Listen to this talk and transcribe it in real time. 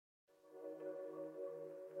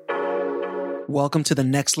Welcome to the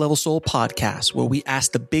Next Level Soul podcast, where we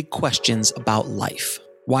ask the big questions about life.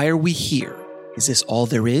 Why are we here? Is this all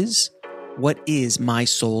there is? What is my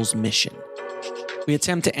soul's mission? We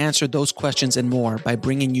attempt to answer those questions and more by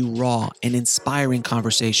bringing you raw and inspiring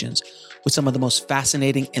conversations with some of the most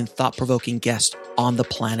fascinating and thought-provoking guests on the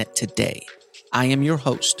planet today. I am your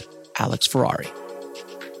host, Alex Ferrari.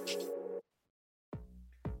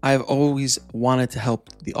 I've always wanted to help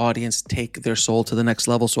the audience take their soul to the next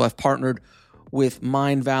level, so I've partnered with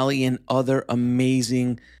Mind Valley and other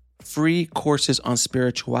amazing free courses on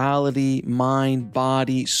spirituality, mind,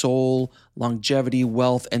 body, soul, longevity,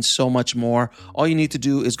 wealth, and so much more. All you need to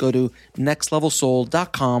do is go to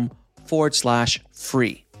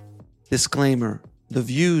nextlevelsoul.com/free. Disclaimer: the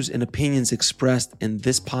views and opinions expressed in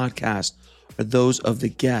this podcast are those of the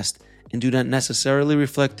guest and do not necessarily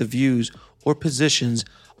reflect the views or positions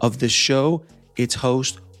of the show, its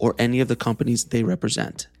host, or any of the companies they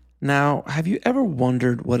represent. Now, have you ever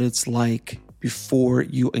wondered what it's like before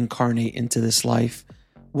you incarnate into this life?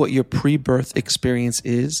 What your pre-birth experience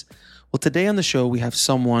is? Well, today on the show, we have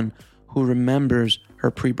someone who remembers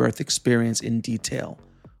her pre-birth experience in detail.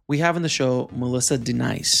 We have on the show Melissa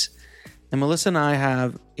Denyce. And Melissa and I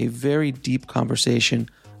have a very deep conversation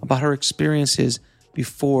about her experiences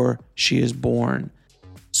before she is born.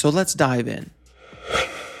 So let's dive in.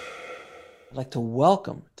 I'd like to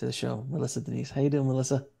welcome to the show Melissa Denyce. How you doing,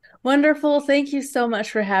 Melissa? Wonderful. Thank you so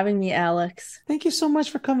much for having me, Alex. Thank you so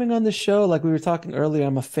much for coming on the show. Like we were talking earlier,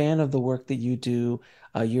 I'm a fan of the work that you do,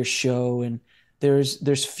 your show, and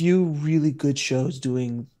there's few really good shows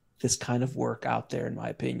doing this kind of work out there, in my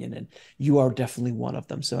opinion, and you are definitely one of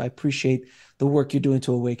them. So I appreciate the work you're doing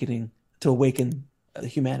to awaken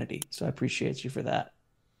humanity. So I appreciate you for that.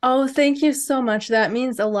 Oh, thank you so much. That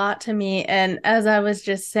means a lot to me. And as I was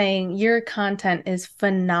just saying, your content is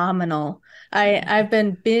phenomenal. I've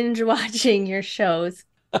been binge watching your shows.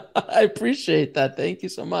 I appreciate that. Thank you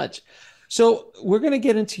so much. So we're going to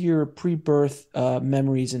get into your pre-birth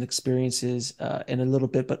memories and experiences in a little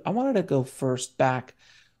bit, but I wanted to go first back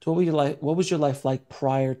to what was your life like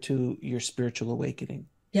prior to your spiritual awakening?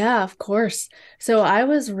 Yeah, of course. So I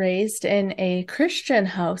was raised in a Christian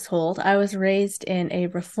household. I was raised in a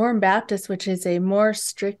Reformed Baptist, which is a more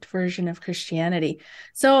strict version of Christianity.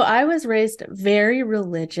 So I was raised very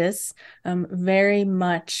religious, very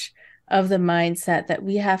much of the mindset that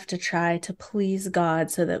we have to try to please God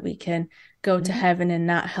so that we can go to heaven and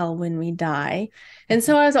not hell when we die. And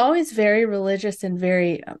so I was always very religious and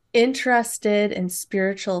very interested in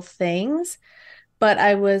spiritual things, but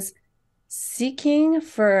I was seeking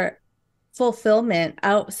for fulfillment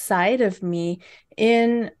outside of me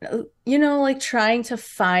in, like trying to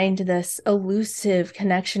find this elusive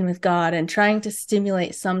connection with God and trying to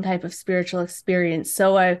stimulate some type of spiritual experience.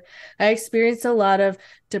 So I experienced a lot of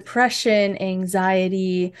depression,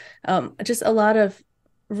 anxiety, just a lot of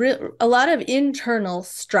internal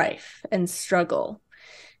strife and struggle.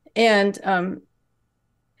 And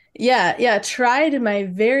tried my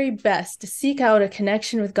very best to seek out a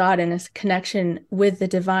connection with God and a connection with the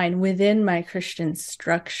divine within my Christian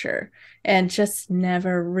structure, and just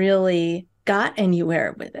never really got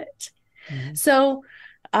anywhere with it. Mm-hmm. So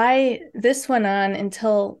this went on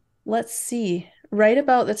until, let's see, right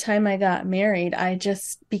about the time I got married, I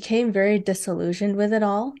just became very disillusioned with it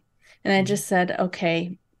all. And I just said,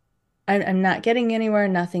 okay, I'm not getting anywhere.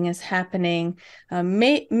 Nothing is happening.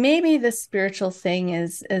 Maybe the spiritual thing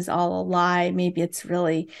is all a lie. Maybe it's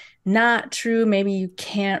really not true. Maybe you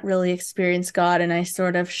can't really experience God. And I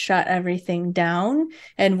sort of shut everything down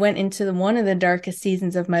and went into one of the darkest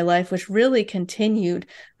seasons of my life, which really continued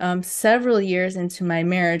several years into my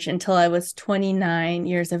marriage until I was 29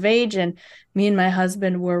 years of age. And me and my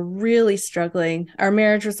husband were really struggling. Our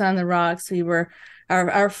marriage was on the rocks.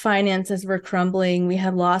 Our finances were crumbling. We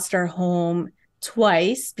had lost our home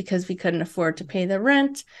twice because we couldn't afford to pay the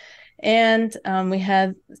rent. And we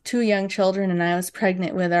had 2 young children, and I was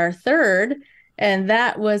pregnant with our third. And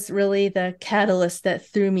that was really the catalyst that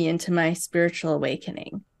threw me into my spiritual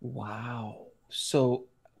awakening. Wow. So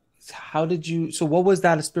what was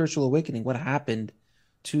that spiritual awakening? What happened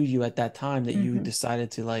to you at that time that you decided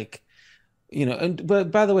to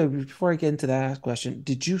but by the way, before I get into that question,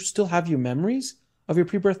 did you still have your memories of your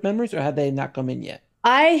pre-birth memories, or had they not come in yet?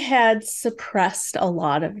 I had suppressed a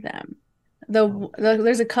lot of them.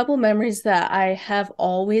 There's a couple memories that I have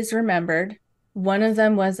always remembered. One of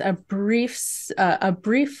them was a brief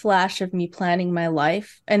flash of me planning my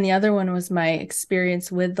life, and the other one was my experience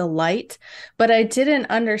with the light. But I didn't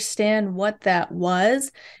understand what that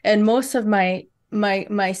was, and most of my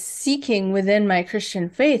my seeking within my Christian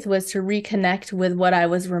faith was to reconnect with what I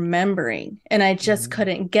was remembering, and I just Mhm.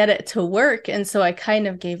 couldn't get it to work, and so I kind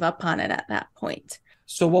of gave up on it at that point.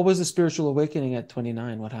 So what was the spiritual awakening at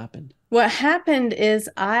 29? What happened? What happened is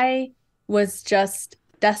I was just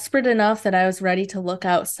desperate enough that I was ready to look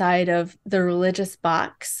outside of the religious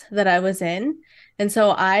box that I was in. And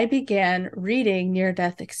so I began reading near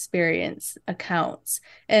death experience accounts.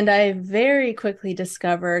 And I very quickly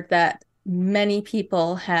discovered that many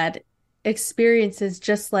people had experiences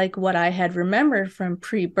just like what I had remembered from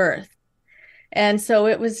pre birth. And so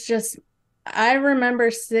it was just, I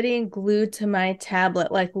remember sitting glued to my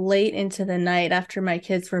tablet like late into the night after my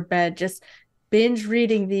kids were bed, just binge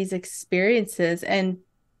reading these experiences and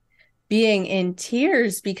being in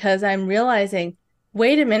tears because I'm realizing,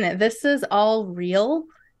 wait a minute, this is all real.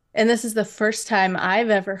 And this is the first time I've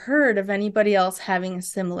ever heard of anybody else having a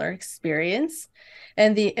similar experience.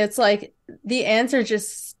 And it's like the answers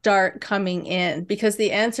just start coming in because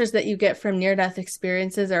the answers that you get from near death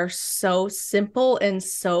experiences are so simple and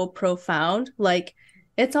so profound. Like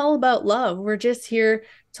it's all about love. We're just here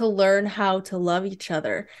to learn how to love each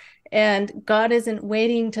other. And God isn't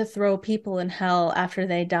waiting to throw people in hell after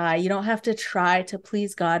they die. You don't have to try to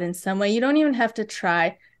please God in some way. You don't even have to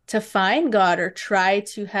try to find God or try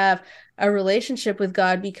to have a relationship with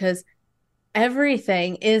God because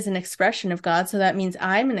everything is an expression of God. So that means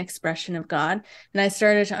I'm an expression of God. And I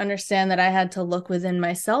started to understand that I had to look within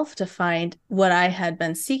myself to find what I had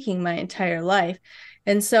been seeking my entire life.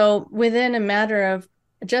 And so within a matter of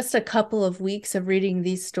just a couple of weeks of reading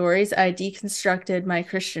these stories, I deconstructed my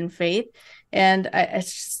Christian faith and I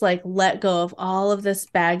just like let go of all of this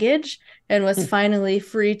baggage and was finally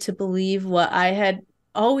free to believe what I had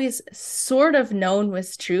always sort of known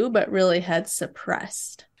was true, but really had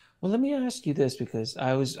suppressed. Well, let me ask you this because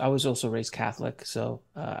I was also raised Catholic, so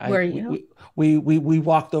I Were you? we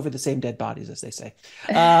walked over the same dead bodies, as they say,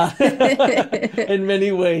 in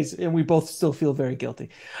many ways, and we both still feel very guilty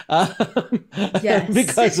Yes.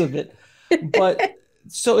 because of it. But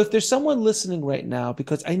so, if there's someone listening right now,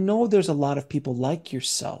 because I know there's a lot of people like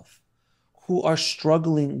yourself who are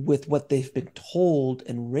struggling with what they've been told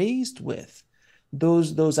and raised with,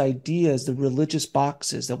 those ideas, the religious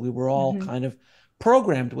boxes that we were all Mhm. kind of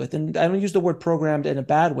programmed with. And I don't use the word programmed in a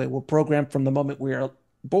bad way. We're programmed from the moment we are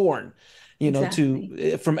born, Exactly.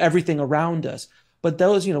 to from everything around us. But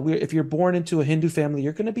those, if you're born into a Hindu family,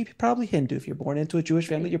 you're going to be probably Hindu. If you're born into a Jewish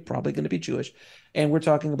family, Right. you're probably going to be Jewish. And we're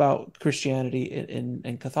talking about Christianity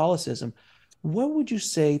and Catholicism. What would you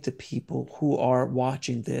say to people who are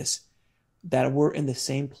watching this that were in the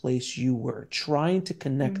same place you were, trying to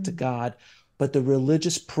connect to Mm. God, but the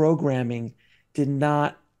religious programming did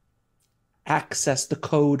not access the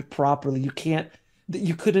code properly?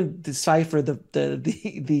 You couldn't decipher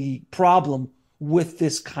the problem with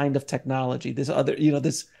this kind of technology, this other,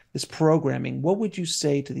 this programming. What would you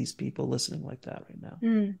say to these people listening like that right now?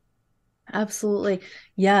 Mm. Absolutely.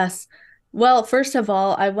 Yes. Well, first of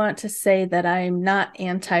all, I want to say that I'm not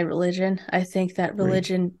anti-religion. I think that Great.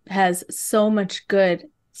 religion has so much good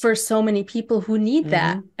for so many people who need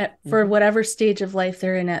that Mm-hmm. for Mm-hmm. whatever stage of life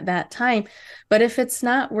they're in at that time. But if it's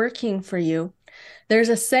not working for you, there's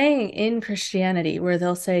a saying in Christianity where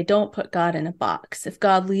they'll say, don't put God in a box. If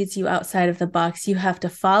God leads you outside of the box, you have to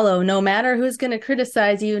follow, no matter who's going to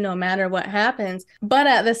criticize you, no matter what happens. But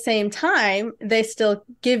at the same time, they still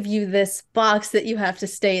give you this box that you have to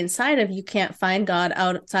stay inside of. You can't find God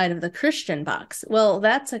outside of the Christian box. Well,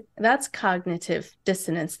 that's cognitive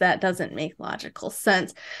dissonance. That doesn't make logical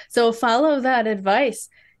sense. So follow that advice.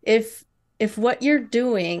 If what you're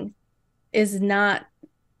doing is not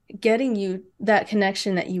getting you that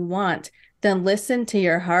connection that you want, then listen to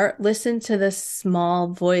your heart, listen to the small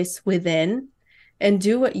voice within, and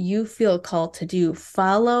do what you feel called to do.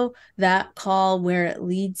 Follow that call where it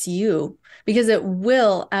leads you, because it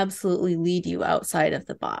will absolutely lead you outside of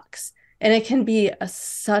the box. And it can be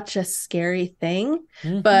such a scary thing,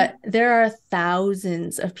 Mm-hmm. but there are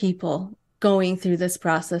thousands of people going through this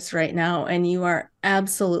process right now, and you are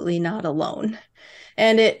absolutely not alone.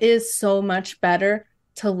 And it is so much better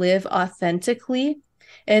to live authentically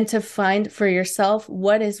and to find for yourself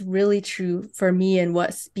what is really true for me and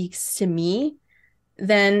what speaks to me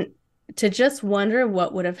than to just wonder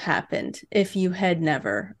what would have happened if you had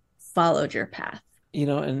never followed your path.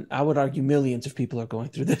 And I would argue millions of people are going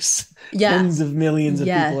through this. Yeah. Tens of millions of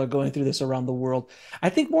people Yeah. are going through this around the world. I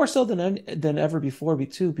think more so than ever before,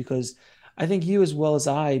 too, because I think you as well as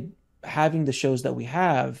I, having the shows that we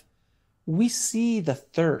have, we see the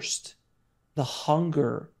thirst, the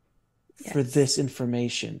hunger for Yes. this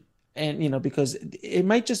information. And, because it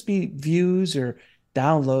might just be views or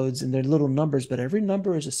downloads and they're little numbers, but every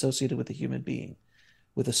number is associated with a human being,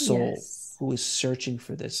 with a soul Yes. who is searching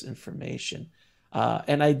for this information.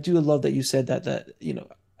 And I do love that you said that,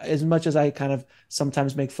 as much as I kind of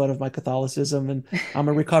sometimes make fun of my Catholicism and I'm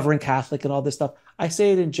a recovering Catholic and all this stuff, I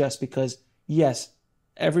say it in jest because, yes,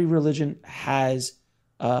 every religion has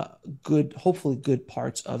good, hopefully good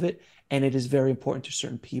parts of it. And it is very important to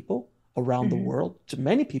certain people around the Mhm. world, to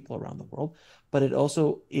many people around the world, but it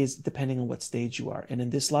also is depending on what stage you are. And in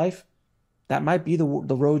this life, that might be the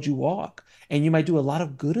road you walk. And you might do a lot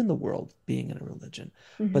of good in the world being in a religion.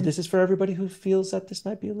 But Mhm. this is for everybody who feels that this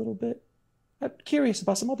might be a little bit curious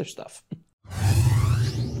about some other stuff.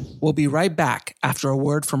 We'll be right back after a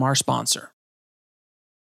word from our sponsor.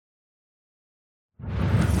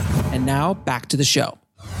 And now back to the show.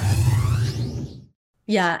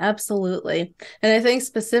 Yeah, absolutely. And I think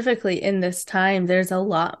specifically in this time, there's a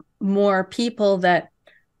lot more people that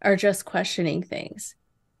are just questioning things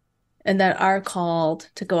and that are called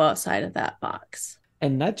to go outside of that box.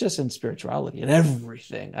 And not just in spirituality, in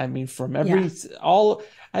everything. I mean, from Yeah. all,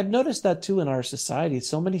 I've noticed that too in our society.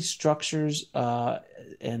 So many structures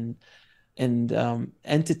and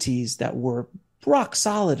entities that were rock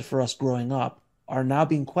solid for us growing up are now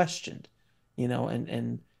being questioned,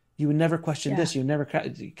 and you would never question Yeah. this. You never,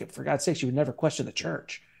 for God's sakes, you would never question the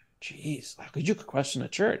church. Jeez, how could you question the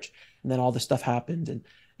church? And then all this stuff happened, and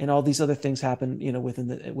all these other things happen,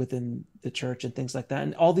 within the church and things like that.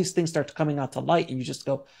 And all these things start coming out to light, and you just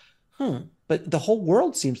go, But the whole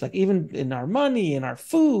world seems like, even in our money, in our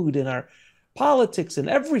food, in our politics, and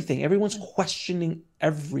everything, everyone's questioning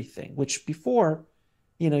everything. Which before,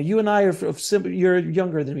 you and I you're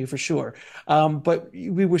younger than me for sure, but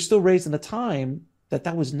we were still raised in a time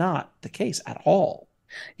that was not the case at all.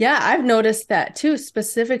 Yeah, I've noticed that too,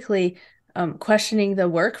 specifically questioning the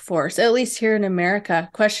workforce, at least here in America,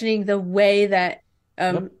 questioning the way that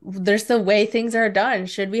Yep. there's the way things are done.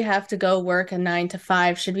 Should we have to go work a 9 to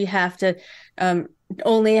 5? Should we have to um,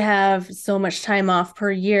 only have so much time off per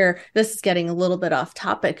year? This is getting a little bit off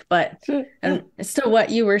topic, but Yeah. still, what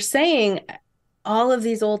you were saying, all of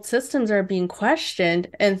these old systems are being questioned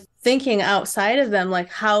and thinking outside of them, like,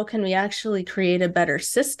 how can we actually create a better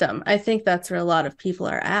system? I think that's where a lot of people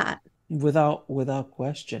are at. Without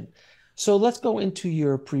question. So let's go into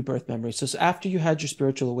your pre-birth memories. So after you had your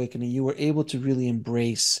spiritual awakening, you were able to really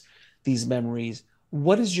embrace these memories.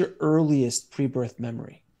 What is your earliest pre-birth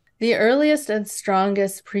memory? The earliest and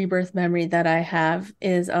strongest pre-birth memory that I have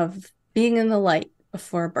is of being in the light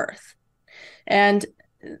before birth. And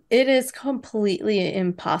it is completely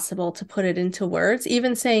impossible to put it into words.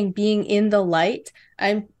 Even saying being in the light,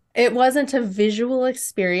 it wasn't a visual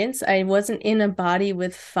experience. I wasn't in a body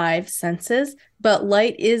with 5 senses, but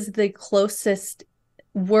light is the closest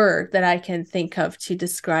word that I can think of to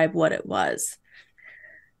describe what it was.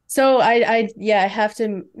 So I have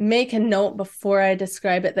to make a note before I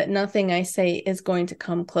describe it that nothing I say is going to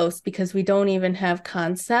come close because we don't even have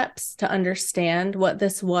concepts to understand what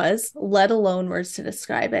this was, let alone words to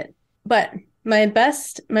describe it. But my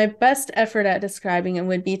best effort at describing it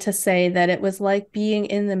would be to say that it was like being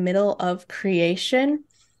in the middle of creation,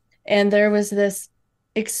 and there was this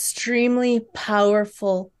extremely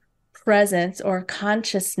powerful presence or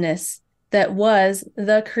consciousness that was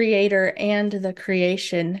the creator and the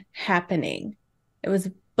creation happening. It was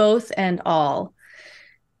both and all.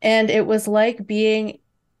 And it was like being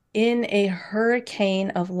in a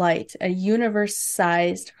hurricane of light, a universe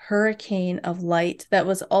sized hurricane of light that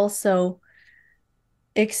was also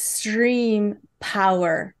extreme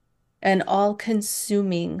power and all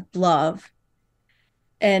consuming love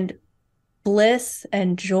and bliss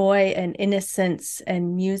and joy and innocence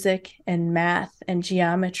and music and math and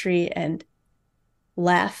geometry and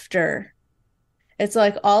laughter. It's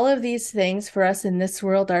like all of these things for us in this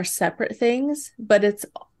world are separate things, but it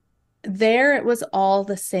was all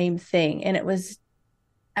the same thing. And it was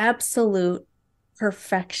absolute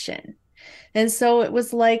perfection. And so it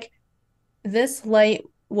was like this light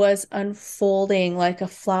was unfolding like a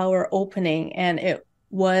flower opening, and it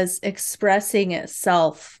was expressing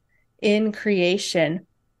itself in creation.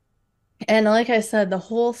 And like I said, the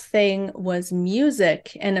whole thing was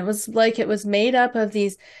music, and it was like it was made up of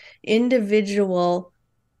these individual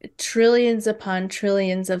trillions upon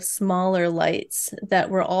trillions of smaller lights that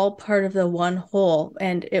were all part of the one whole,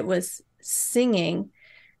 and it was singing.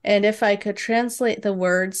 And if I could translate the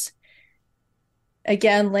words,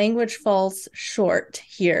 again, language falls short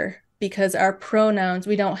here because our pronouns,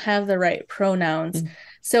 we don't have the right pronouns. Mm.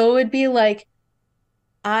 So it would be like,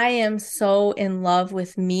 I am so in love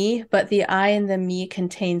with me, but the I and the me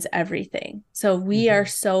contains everything. So we are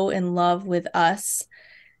Mhm. so in love with us.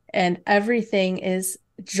 and everything is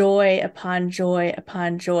joy upon joy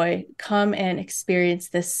upon joy. Come and experience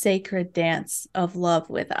this sacred dance of love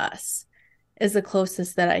with us is the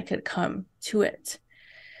closest that I could come to it.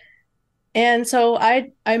 And so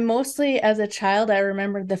I mostly as a child, I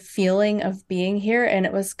remember the feeling of being here, and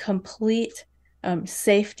it was complete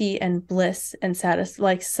safety and bliss and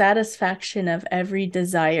satisfaction of every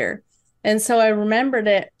desire. And so I remembered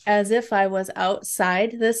it as if I was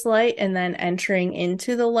outside this light and then entering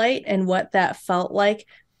into the light, and what that felt like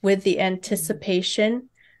with the anticipation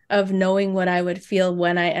of knowing what I would feel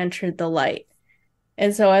when I entered the light.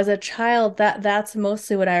 And so as a child, that's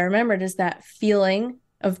mostly what I remembered, is that feeling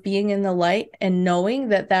of being in the light and knowing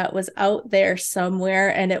that that was out there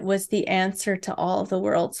somewhere, and it was the answer to all of the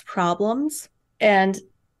world's problems. And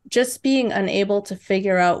just being unable to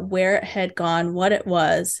figure out where it had gone, what it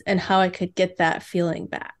was, and how I could get that feeling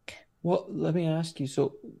back. Well, let me ask you,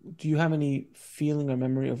 so do you have any feeling or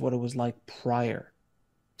memory of what it was like prior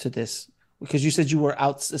to this? Because you said you were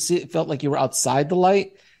out, it felt like you were outside the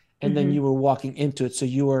light, and then you were walking into it. So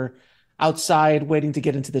you were outside waiting to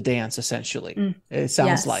get into the dance, essentially. It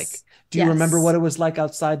sounds like. Do you remember what it was like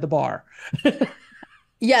outside the bar?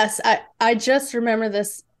 Yes, I just remember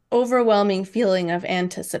this overwhelming feeling of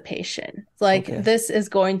anticipation. Like this is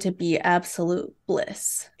going to be absolute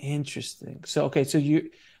bliss. Interesting. So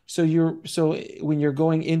so when you're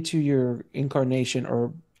going into your incarnation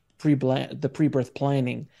or the pre-birth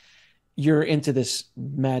planning, you're into this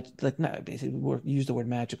not basically use the word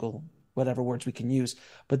magical, whatever words we can use,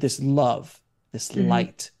 but this love, this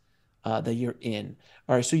light that you're in.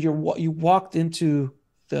 All right, so you walked into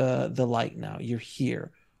the light now. You're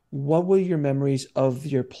here. What were your memories of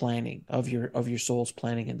your planning, of your soul's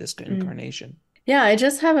planning in this incarnation? Yeah, I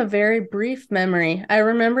just have a very brief memory. I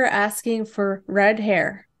remember asking for red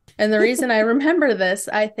hair. And the reason I remember this,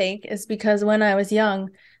 I think, is because when I was young,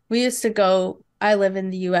 we used to go, I live in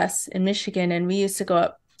the US in Michigan, and we used to go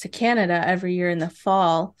up to Canada every year in the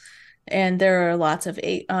fall. And there are lots of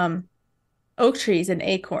oak trees and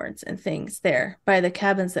acorns and things there by the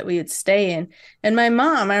cabins that we would stay in. And my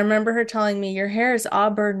mom, I remember her telling me, your hair is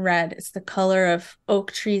auburn red. It's the color of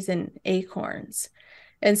oak trees and acorns.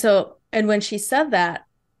 And when she said that,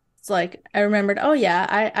 it's like, I remembered, oh yeah,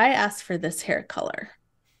 I asked for this hair color.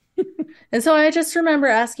 And so I just remember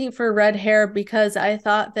asking for red hair because I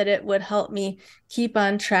thought that it would help me keep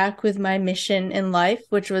on track with my mission in life,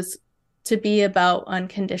 which was to be about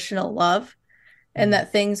unconditional love, and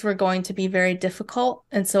that things were going to be very difficult.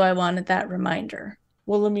 And so I wanted that reminder.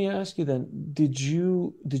 Well, let me ask you then, did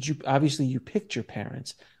you obviously you picked your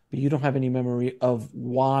parents, but you don't have any memory of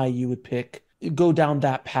why you would go down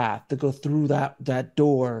that path, to go through that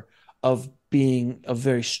door of being a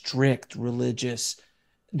very strict religious,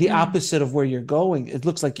 the opposite of where you're going. It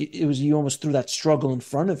looks like it was you almost threw that struggle in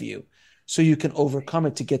front of you so you can overcome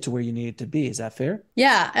it to get to where you needed to be. Is that fair?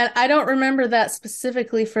 Yeah, and I don't remember that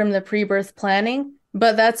specifically from the pre-birth planning,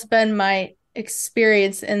 but that's been my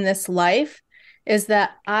experience in this life, is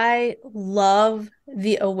that I love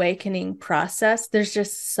the awakening process. There's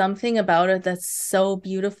just something about it that's so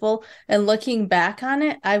beautiful. And looking back on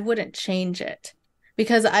it, I wouldn't change it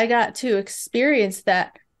because I got to experience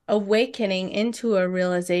that awakening into a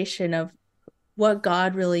realization of what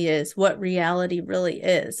God really is, what reality really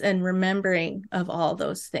is, and remembering of all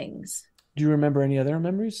those things. Do you remember any other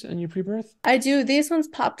memories in your pre-birth? I do. These ones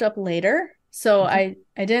popped up later. So I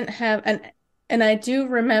didn't have, and I do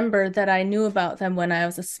remember that I knew about them when I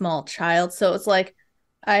was a small child. So it's like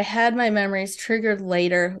I had my memories triggered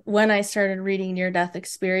later when I started reading near-death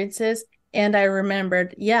experiences. And I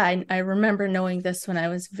remembered, I remember knowing this when I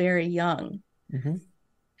was very young.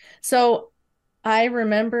 So I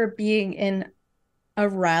remember being in a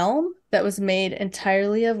realm that was made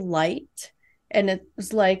entirely of light. And it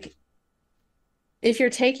was like, if you're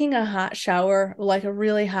taking a hot shower, like a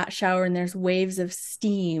really hot shower, and there's waves of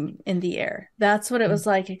steam in the air, that's what it was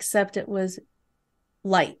like, except it was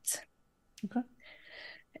light. Okay.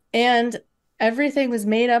 And everything was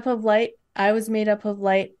made up of light. I was made up of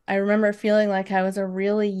light. I remember feeling like I was a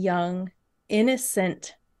really young,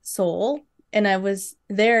 innocent soul. And I was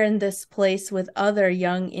there in this place with other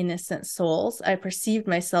young, innocent souls. I perceived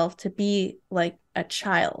myself to be like a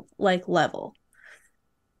child, like level.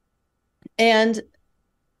 And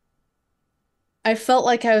I felt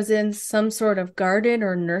like I was in some sort of garden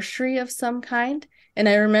or nursery of some kind. And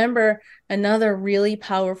I remember another really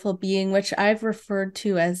powerful being, which I've referred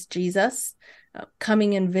to as Jesus,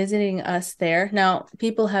 coming and visiting us there. Now,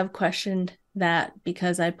 people have questioned that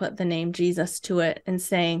because I put the name Jesus to it and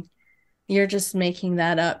saying, you're just making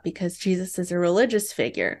that up because Jesus is a religious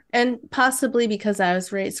figure. And possibly because I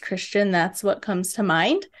was raised Christian, that's what comes to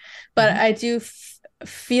mind. But I do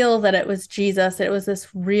feel that it was Jesus. It was this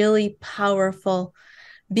really powerful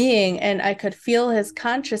being, and I could feel his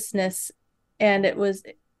consciousness, and it was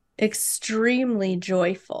extremely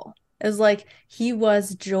joyful. It was like he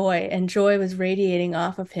was joy, and joy was radiating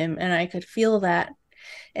off of him, and I could feel that.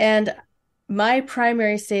 And my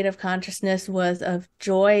primary state of consciousness was of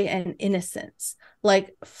joy and innocence,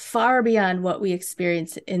 like far beyond what we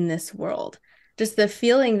experience in this world. Just the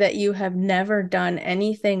feeling that you have never done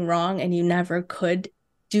anything wrong and you never could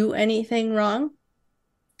do anything wrong.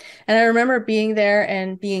 And I remember being there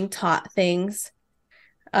and being taught things.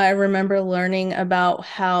 I remember learning about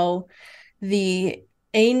how the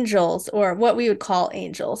angels, or what we would call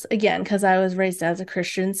angels, again, because I was raised as a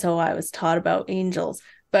Christian, so I was taught about angels.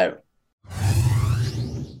 But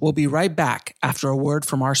we'll be right back after a word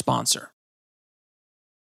from our sponsor.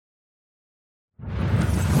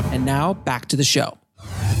 And now back to the show.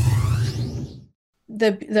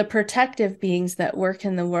 The protective beings that work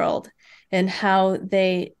in the world, and how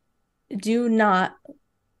they do not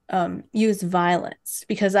use violence,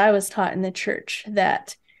 because I was taught in the church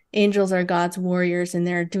that angels are God's warriors and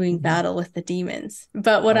they're doing battle with the demons.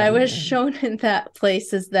 But what I was shown in that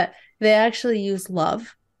place is that they actually use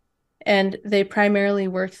love, and they primarily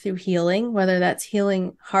work through healing, whether that's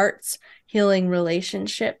healing hearts, healing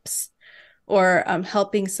relationships, or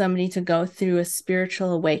helping somebody to go through a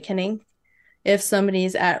spiritual awakening. If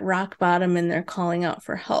somebody's at rock bottom and they're calling out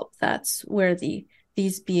for help, that's where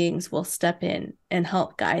these beings will step in and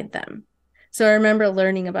help guide them. So I remember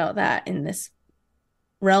learning about that in this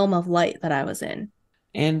realm of light that I was in.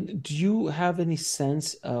 And do you have any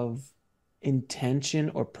sense of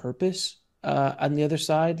intention or purpose on the other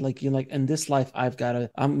side? Like, you're like, in this life, I've got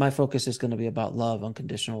to, my focus is going to be about love,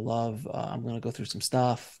 unconditional love. I'm going to go through some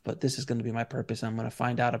stuff, but this is going to be my purpose. I'm going to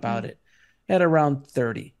find out about it at around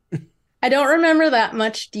 30. I don't remember that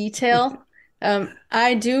much detail.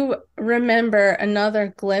 I do remember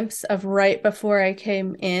another glimpse of right before I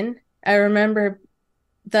came in. I remember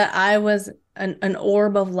that I was an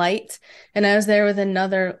orb of light, and I was there with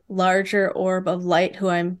another larger orb of light who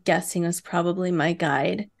I'm guessing was probably my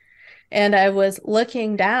guide. And I was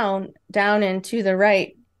looking down into the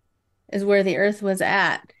right is where the earth was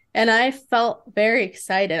at. And I felt very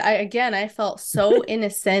excited. I felt so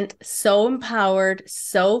innocent, so empowered,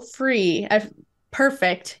 so free.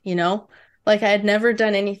 Perfect, like I had never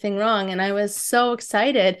done anything wrong. And I was so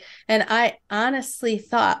excited. And I honestly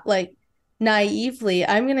thought, like, naively,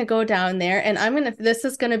 I'm going to go down there and this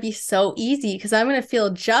is going to be so easy because I'm going to feel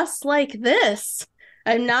just like this.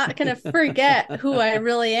 I'm not going to forget who I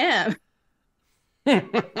really am.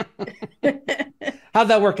 How'd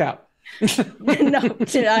that work out? No,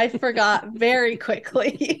 I forgot very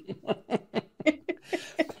quickly.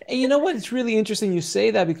 And you know what? It's really interesting you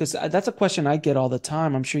say that, because that's a question I get all the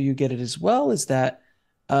time. I'm sure you get it as well, is that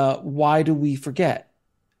why do we forget?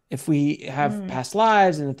 If we have past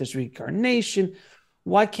lives and if there's reincarnation,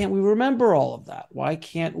 why can't we remember all of that? Why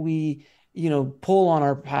can't we, pull on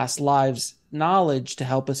our past lives knowledge to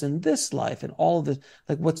help us in this life and all of this?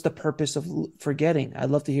 Like, what's the purpose of forgetting? I'd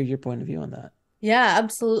love to hear your point of view on that. Yeah,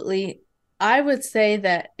 absolutely. I would say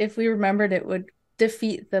that if we remembered, it would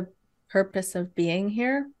defeat the purpose of being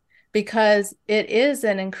here, because it is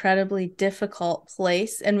an incredibly difficult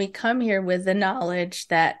place. And we come here with the knowledge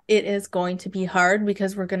that it is going to be hard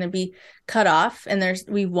because we're going to be cut off, and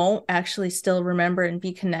we won't actually still remember and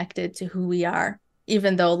be connected to who we are,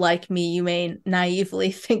 even though, like me, you may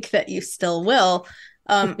naively think that you still will.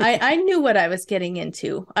 I knew what I was getting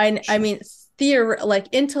into. I mean, like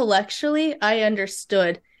intellectually, I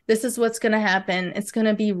understood this is what's going to happen. It's going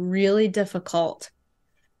to be really difficult.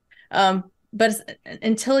 But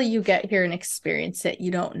until you get here and experience it,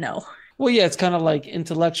 you don't know. Well, yeah, it's kind of like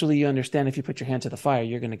intellectually you understand if you put your hand to the fire,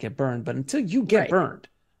 you're going to get burned. But until you get burned,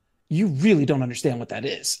 you really don't understand what that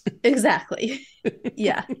is. Exactly.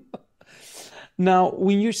 Yeah. Now,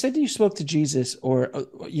 when you said you spoke to Jesus, or,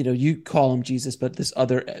 you call him Jesus, but this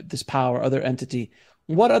power, other entity,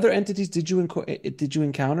 what other entities did you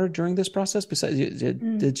encounter during this process besides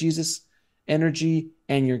the Jesus energy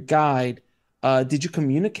and your guide? Did you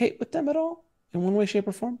communicate with them at all in one way, shape,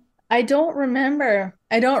 or form? I don't remember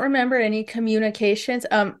any communications.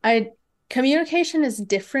 Communication is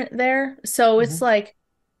different there. So it's like,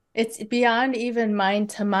 it's beyond even mind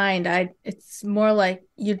to mind. It's more like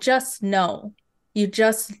you just know. You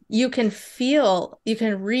can feel, you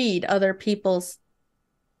can read other people's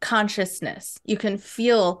consciousness. You can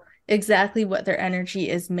feel exactly what their energy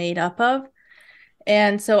is made up of.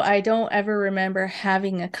 And so I don't ever remember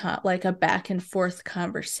having like a back and forth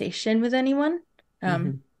conversation with anyone.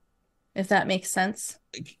 Hmm. If that makes sense.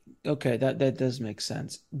 Okay, that does make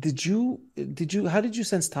sense. How did you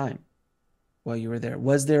sense time while you were there?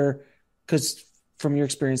 Was there, because from your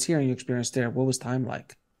experience here and your experience there, what was time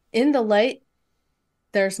like? In the light,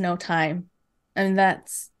 there's no time. And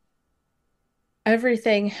that's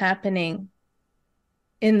everything happening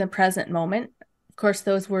in the present moment. Of course,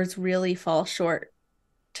 those words really fall short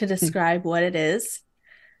to describe what it is,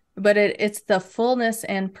 but it's the fullness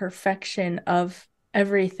and perfection of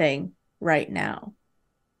everything right now.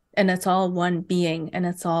 And it's all one being and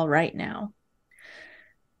it's all right now.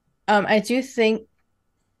 I do think,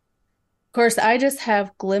 of course, I just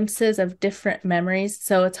have glimpses of different memories.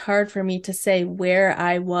 So it's hard for me to say where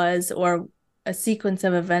I was or a sequence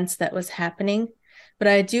of events that was happening. But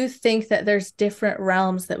I do think that there's different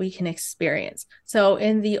realms that we can experience. So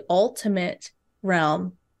in the ultimate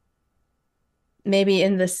realm, maybe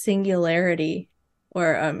in the singularity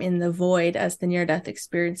or in the void, as the near-death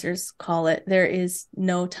experiencers call it, there is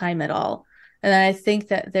no time at all. And I think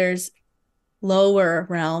that there's lower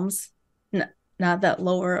realms, not that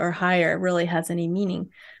lower or higher really has any meaning,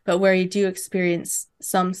 but where you do experience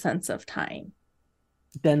some sense of time.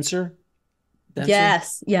 Denser? Denser?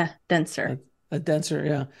 Yes, yeah, denser. A denser,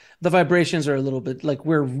 yeah. The vibrations are a little bit like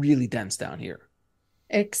we're really dense down here.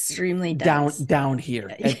 Extremely Down dense. down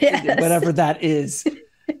here. Yes. Whatever that is.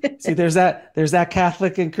 See, there's that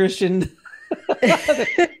Catholic and Christian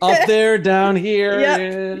up there, down here,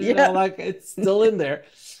 Yep. all Yep. like it's still in there.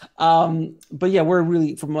 But yeah, we're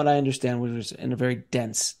really, from what I understand, we're just in a very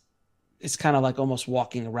dense. It's kind of like almost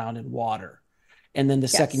walking around in water. And then the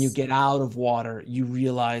second you Yes. get out of water, you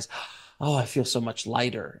realize, oh, I feel so much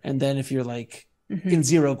lighter. And then if you're like in Mm-hmm.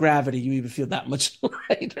 zero gravity, you even feel that much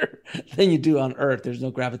lighter than you do on Earth. There's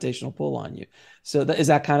no gravitational pull on you. So is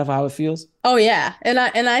that kind of how it feels? Oh yeah. And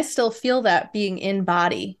I still feel that being in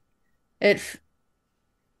body. It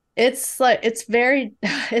it's like it's very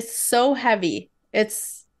it's so heavy.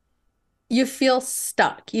 It's you feel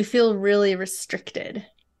stuck. You feel really restricted.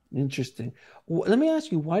 Interesting. Let me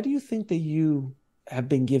ask you, why do you think that you have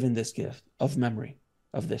been given this gift of memory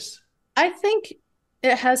of this? I think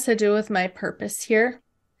it has to do with my purpose here.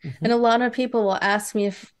 And Hmm. a lot of people will ask me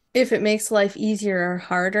if it makes life easier or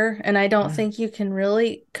harder, and I don't Right. think you can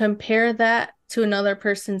really compare that to another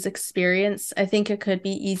person's experience. I think it could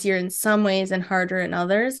be easier in some ways and harder in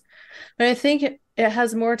others. But I think it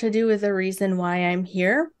has more to do with the reason why I'm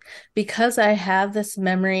here. Because I have this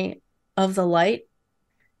memory of the light,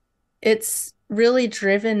 it's really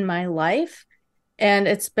driven my life. And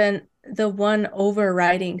it's been the one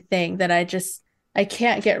overriding thing that I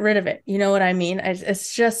can't get rid of it. You know what I mean?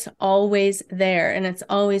 It's just always there and it's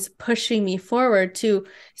always pushing me forward to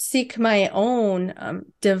seek my own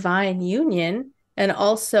divine union and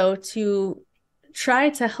also to try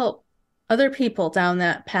to help other people down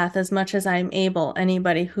that path as much as I'm able,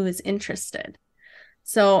 anybody who is interested.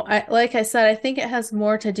 So like I said, I think it has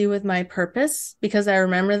more to do with my purpose because I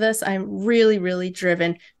remember this. I'm really, really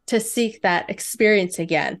driven to seek that experience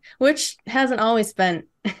again, which hasn't always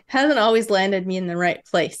landed me in the right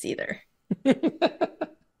place either.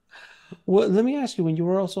 Well, let me ask you, when you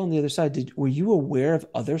were also on the other side, were you aware of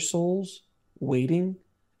other souls waiting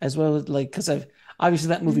as well as like, because I've obviously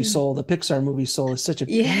that movie Mm. Soul, the Pixar movie Soul is such a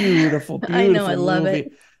Yeah, beautiful, I know. I beautiful love it.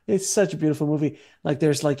 movie. It's such a beautiful movie. Like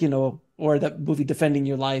there's like, or that movie Defending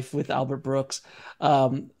Your Life with Albert Brooks,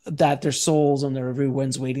 that there's souls and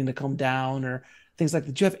everyone's waiting to come down or things like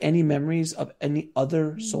that. Do you have any memories of any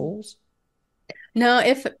other souls? No,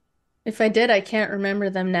 if I did, I can't remember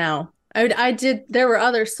them now. I did, there were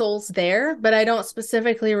other souls there, but I don't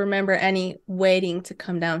specifically remember any waiting to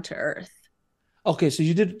come down to Earth. Okay, so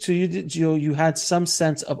you had some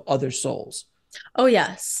sense of other souls. Oh,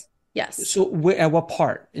 yes. Yes. So at what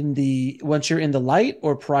part in the once you're in the light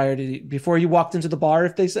or prior to before you walked into the bar,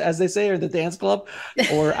 if as they say, or the dance club,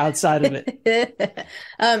 or outside of it?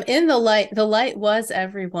 In the light was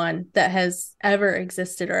everyone that has ever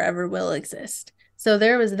existed or ever will exist. So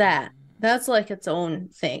there was that. That's like its own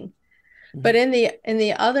thing. But Mhm. in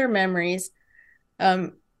the other memories,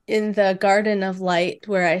 um, in the Garden of Light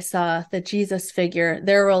where I saw the Jesus figure,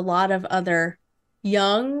 there were a lot of other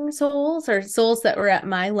young souls or souls that were at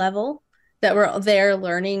my level that were there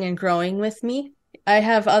learning and growing with me. I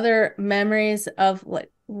have other memories of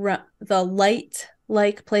like the light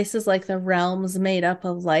like places like the realms made up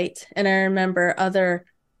of light. And I remember other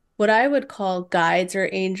what I would call guides or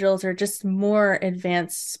angels or just more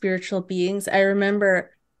advanced spiritual beings. I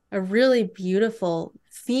remember a really beautiful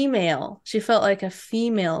female. She felt like a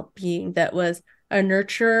female being that was a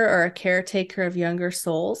nurturer or a caretaker of younger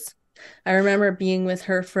souls. I remember being with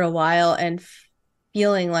her for a while and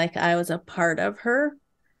feeling like I was a part of her.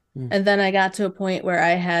 And then I got to a point where I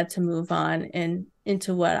had to move on and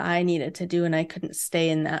into what I needed to do, and I couldn't stay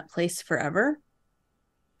in that place forever.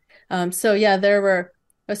 So yeah, there were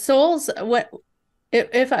souls.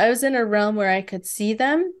 If I was in a realm where I could see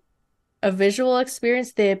them, a visual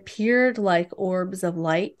experience, they appeared like orbs of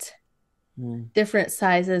light, different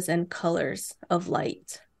sizes and colors of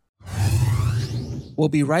light. We'll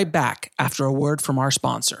be right back after a word from our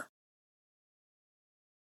sponsor.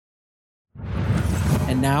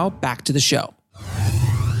 And now back to the show.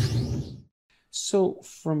 So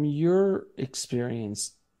from your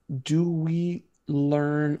experience, do we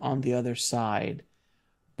learn on the other side,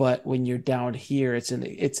 but when you're down here, it's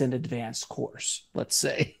an advanced course, let's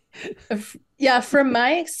say? Yeah, from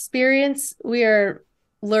my experience, we are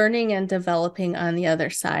learning and developing on the other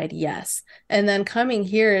side, yes. And then coming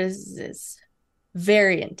here is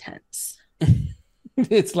very intense.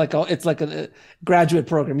 It's like a graduate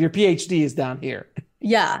program. Your PhD is down here.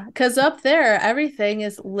 Yeah, because up there, everything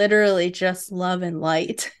is literally just love and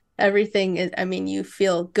light. Everything is, I mean, you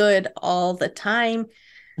feel good all the time.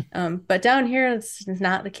 But down here, it's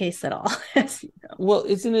not the case at all. As you know. Well,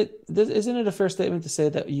 isn't it a fair statement to say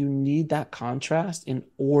that you need that contrast in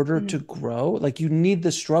order to grow? Like you need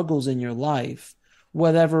the struggles in your life,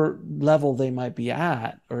 whatever level they might be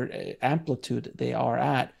at or amplitude they are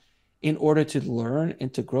at, in order to learn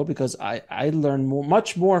and to grow, because I learn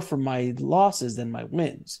much more from my losses than my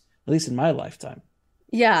wins, at least in my lifetime.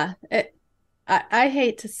 Yeah, I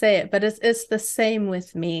hate to say it, but it's the same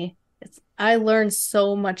with me. I learn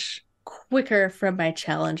so much quicker from my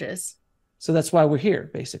challenges. So that's why we're here,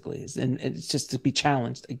 basically, and it's just to be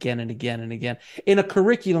challenged again and again and again in a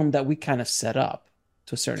curriculum that we kind of set up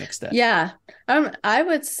to a certain extent. Yeah, I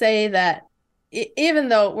would say that even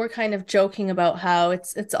though we're kind of joking about how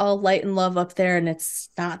it's all light and love up there and it's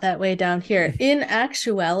not that way down here, in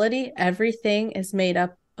actuality, everything is made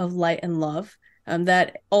up of light and love.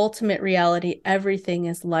 That ultimate reality, everything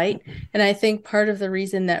is light. And I think part of the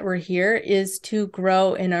reason that we're here is to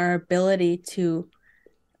grow in our ability to,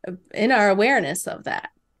 in our awareness of that,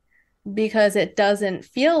 because it doesn't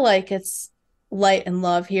feel like it's light and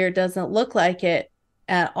love here. It doesn't look like it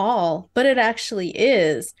at all, but it actually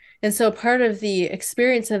is. And so part of the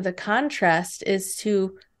experience of the contrast is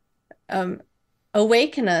to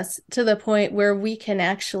awaken us to the point where we can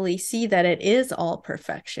actually see that it is all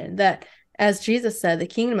perfection, that, as Jesus said, the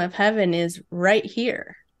kingdom of heaven is right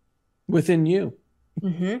here. Within you.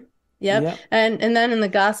 Mm-hmm. Yep. And then in the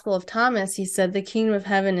Gospel of Thomas, he said the kingdom of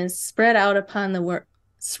heaven is spread out upon the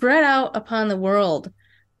world,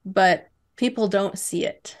 but people don't see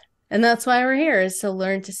it. And that's why we're here, is to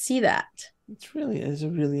learn to see that. It's a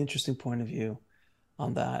really interesting point of view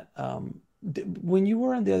on that. When you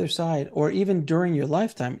were on the other side, or even during your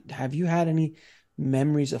lifetime, have you had any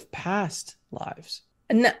memories of past lives?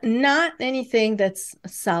 Not anything that's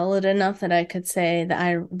solid enough that I could say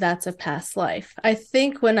that that's a past life. I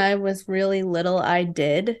think when I was really little, I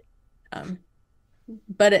did,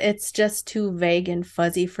 but it's just too vague and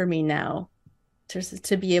fuzzy for me now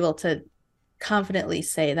to be able to confidently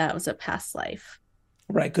say that was a past life.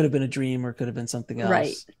 Right. Could have been a dream or could have been something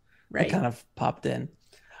else. Right. That kind of popped in.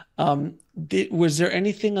 Was there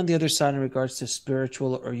anything on the other side in regards to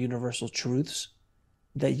spiritual or universal truths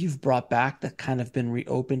that you've brought back that kind of been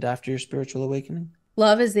reopened after your spiritual awakening?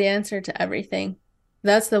 Love is the answer to everything.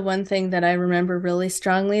 That's the one thing that I remember really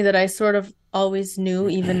strongly, that I sort of always knew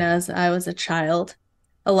even as I was a child.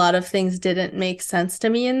 A lot of things didn't make sense to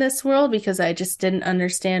me in this world because I just didn't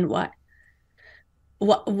understand why.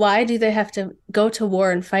 Why do they have to go to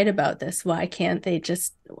war and fight about this? Why can't they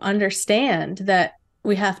just understand that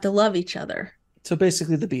we have to love each other? So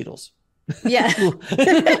basically the Beatles. Yeah.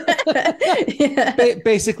 Yeah.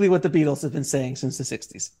 Basically what the Beatles have been saying since the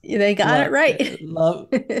 60s. They got it right. Love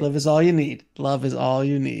is all you need. Love is all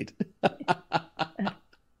you need.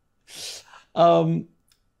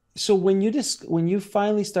 So when you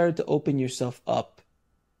finally started to open yourself up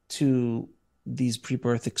to these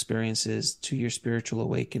pre-birth experiences, to your spiritual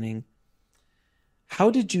awakening,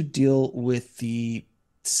 how did you deal with the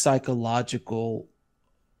psychological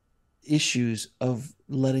issues of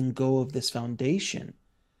letting go of this foundation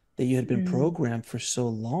that you had been programmed for so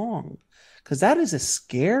long? Because that is a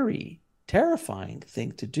scary, terrifying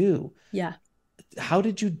thing to do. Yeah. How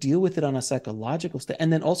did you deal with it on a psychological state?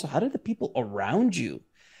 And then also, how did the people around you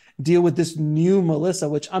deal with this new Melissa,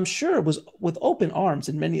 which I'm sure was with open arms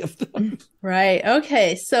in many of them? Right.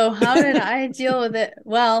 Okay. So how did I deal with it?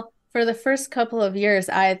 Well, for the first couple of years,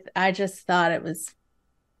 I just thought it was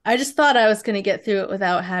I just thought I was going to get through it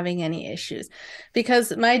without having any issues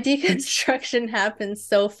because my deconstruction happened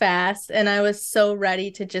so fast and I was so ready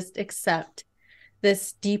to just accept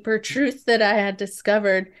this deeper truth that I had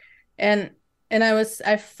discovered. And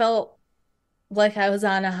I felt like I was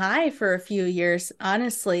on a high for a few years,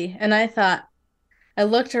 honestly. And I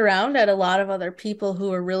looked around at a lot of other people who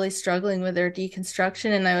were really struggling with their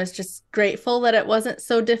deconstruction, and I was just grateful that it wasn't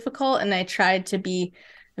so difficult. And I tried to be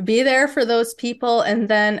there for those people. And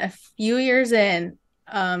then a few years in,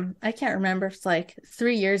 I can't remember if it's like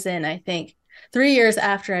 3 years in, I think 3 years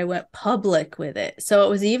after I went public with it. So it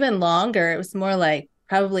was even longer. It was more like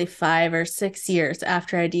probably 5 or 6 years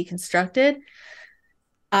after I deconstructed.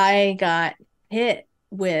 I got hit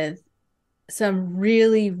with some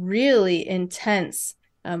really, really intense,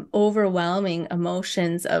 overwhelming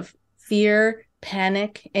emotions of fear,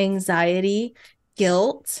 panic, anxiety,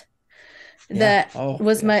 guilt. That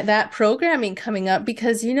was that programming coming up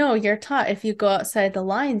because, you're taught if you go outside the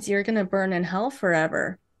lines, you're going to burn in hell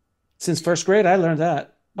forever. Since first grade, I learned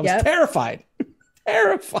that. I was terrified.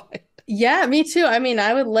 Terrified. Yeah, me too. I mean,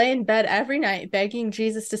 I would lay in bed every night begging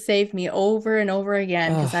Jesus to save me over and over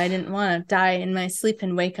again because I didn't want to die in my sleep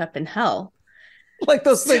and wake up in hell. Like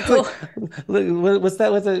those things. What's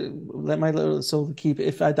that? Let my little soul keep.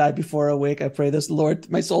 If I die before I wake, I pray this Lord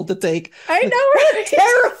my soul to take. I know, right?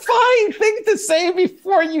 Terrifying thing to say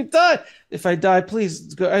before you die. If I die,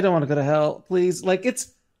 please go. I don't want to go to hell. Please, like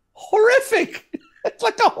it's horrific. It's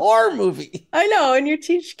like a horror movie. I know, and you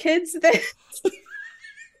teach kids that.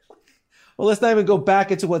 Well, let's not even go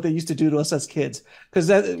back into what they used to do to us as kids,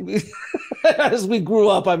 because as we grew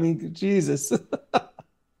up, I mean, Jesus.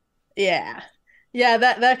 Yeah. Yeah,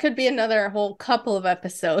 that could be another whole couple of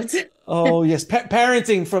episodes. Oh, yes.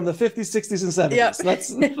 Parenting from the 50s, 60s, and 70s.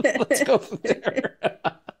 Yep. Let's go from there.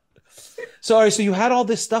 So you had all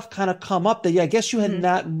this stuff kind of come up that I guess you had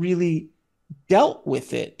not really dealt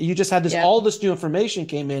with it. You just had all this new information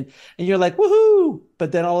came in and you're like, woohoo.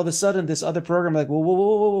 But then all of a sudden this other program, like, whoa, whoa,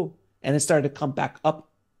 whoa, whoa. And it started to come back up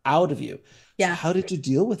out of you. Yeah. So how did you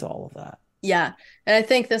deal with all of that? Yeah. And I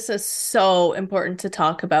think this is so important to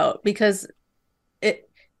talk about because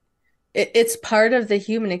it's part of the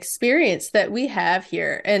human experience that we have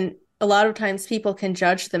here. And a lot of times people can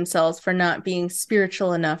judge themselves for not being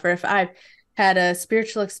spiritual enough, or if I've had a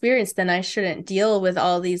spiritual experience, then I shouldn't deal with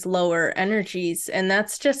all these lower energies. And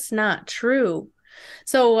that's just not true.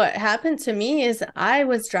 So what happened to me is I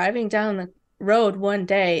was driving down the road one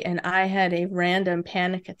day and I had a random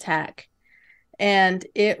panic attack. And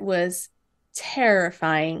it was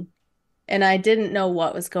terrifying. And I didn't know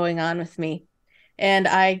what was going on with me. And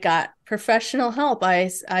I got professional help.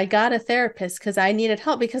 I got a therapist because I needed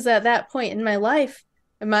help, because at that point in my life,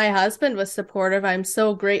 my husband was supportive. I'm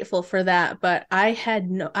so grateful for that. But I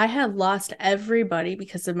had lost everybody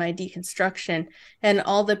because of my deconstruction, and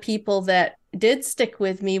all the people that did stick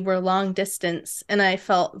with me were long distance, and I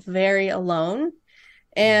felt very alone.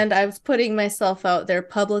 And I was putting myself out there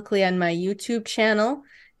publicly on my YouTube channel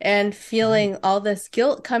and feeling all this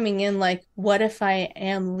guilt coming in, like, what if I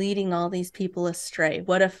am leading all these people astray?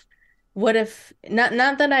 What if not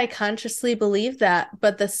that I consciously believe that,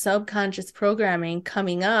 but the subconscious programming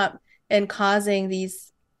coming up and causing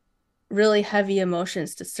these really heavy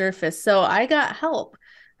emotions to surface. So I got help.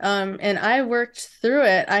 And I worked through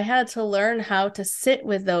it. I had to learn how to sit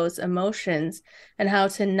with those emotions and how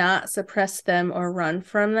to not suppress them or run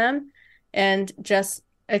from them, and just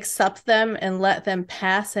accept them and let them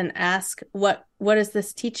pass and ask, what is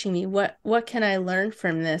this teaching me? What can I learn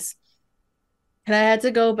from this? And I had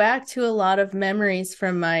to go back to a lot of memories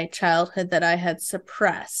from my childhood that I had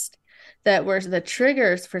suppressed, that were the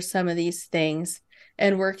triggers for some of these things,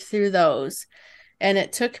 and work through those. And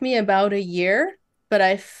it took me about a year, but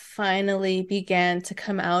I finally began to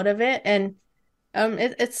come out of it. And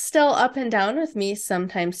it's still up and down with me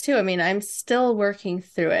sometimes too. I mean, I'm still working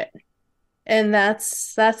through it. And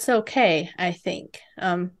that's okay, I think.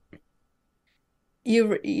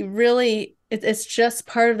 You really, it's just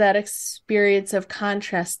part of that experience of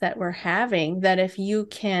contrast that we're having, that if you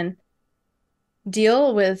can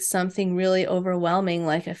deal with something really overwhelming,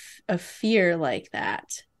 like a fear like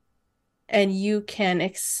that, and you can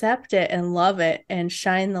accept it and love it and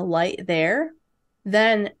shine the light there,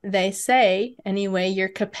 then they say, anyway, your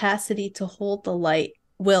capacity to hold the light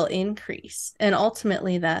will increase. And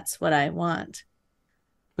ultimately, that's what I want.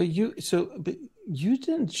 But you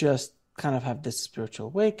didn't just kind of have this spiritual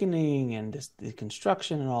awakening and this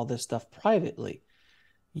deconstruction and all this stuff privately.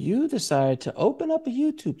 You decided to open up a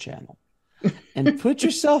YouTube channel and put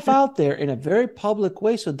yourself out there in a very public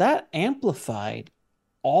way. So that amplified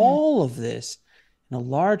all of this. in a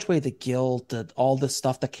large way, the guilt, all the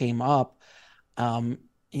stuff that came up, and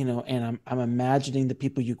I'm imagining the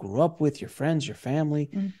people you grew up with, your friends, your family,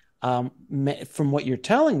 from what you're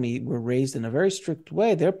telling me, were raised in a very strict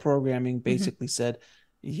way. Their programming basically said,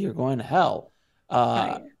 you're going to hell,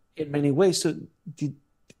 Right. in many ways. So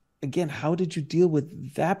again, how did you deal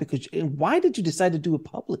with that? And why did you decide to do it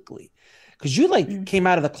publicly? Because you came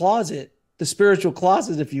out of the closet, the spiritual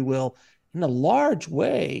closet, if you will, in a large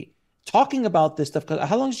way, talking about this stuff.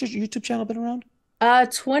 How long has your YouTube channel been around?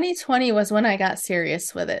 2020 was when I got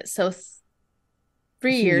serious with it. So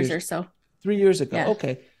 3 years or so. 3 years ago. Yeah.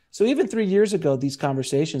 Okay. So even 3 years ago, these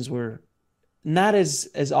conversations were not as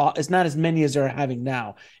not as many as they're having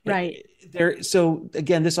now. Right. So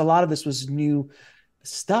again, a lot of this was new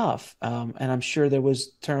stuff. And I'm sure there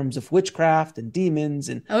was terms of witchcraft and demons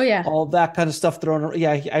and Oh yeah. all that kind of stuff thrown around.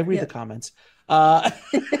 Yeah, I read the comments.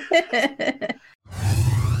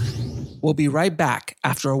 We'll be right back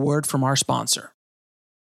after a word from our sponsor.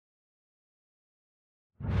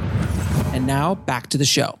 And now back to the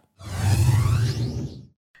show.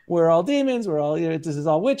 We're all demons. This is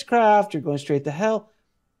all witchcraft. You're going straight to hell.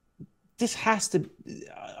 This has to,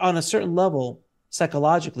 on a certain level,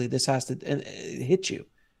 psychologically, this has to hit you.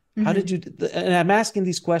 How did you, and I'm asking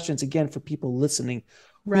these questions again for people listening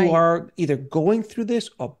who are either going through this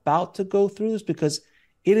or about to go through this, because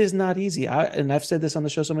it is not easy. And I've said this on the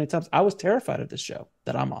show so many times. I was terrified of this show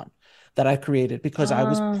that I'm on, that I created, because I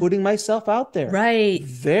was putting myself out there. Right.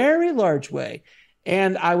 Very large way.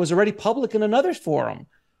 And I was already public in another forum,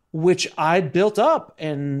 which I built up,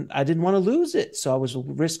 and I didn't want to lose it. So I was at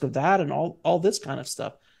risk of that and all this kind of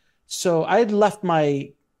stuff. So I had left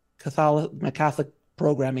my Catholic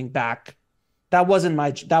programming back. That wasn't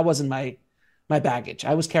my baggage.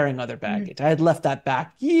 I was carrying other baggage. I had left that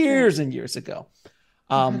back years and years ago.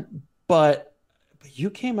 But you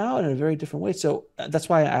came out in a very different way. So that's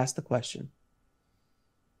why I asked the question.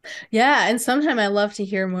 Yeah, and sometimes I love to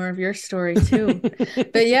hear more of your story too.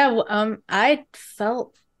 But yeah, I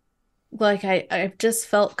felt like I just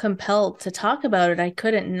felt compelled to talk about it. I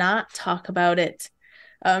couldn't not talk about it.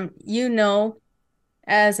 As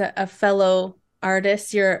a fellow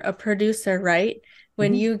artist, you're a producer, right?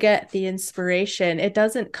 When you get the inspiration, it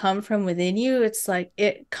doesn't come from within you. It's like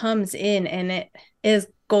it comes in and it is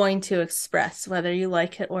going to express whether you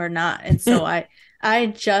like it or not. And so I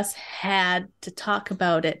just had to talk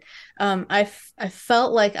about it. I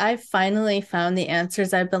felt like I finally found the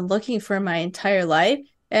answers I've been looking for my entire life.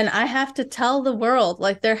 And I have to tell the world,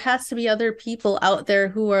 like, there has to be other people out there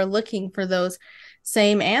who are looking for those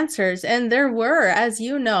same answers. And there were, as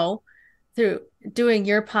you know, through doing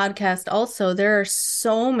your podcast also, there are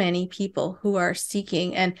so many people who are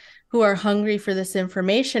seeking and who are hungry for this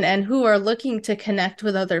information and who are looking to connect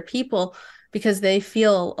with other people because they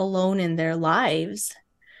feel alone in their lives.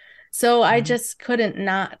 So I just couldn't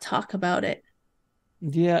not talk about it.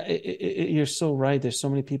 Yeah, you're so right. There's so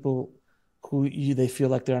many people who they feel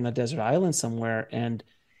like they're on a desert island somewhere, and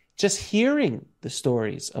just hearing the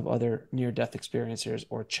stories of other near-death experiencers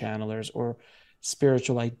or channelers or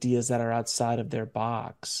spiritual ideas that are outside of their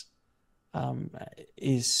box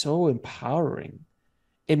is so empowering.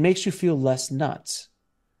 It makes you feel less nuts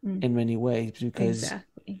in many ways, because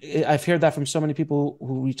I've heard that from so many people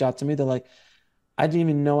who reach out to me. They're like, I didn't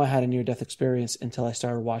even know I had a near-death experience until I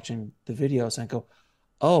started watching the videos. And I go,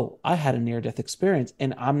 oh, I had a near-death experience,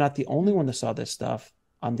 and I'm not the only one that saw this stuff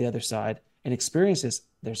on the other side and experiences.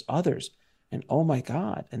 There's others, and oh my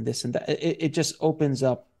God, and this and that. It just opens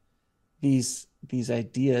up these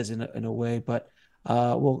ideas in a way. But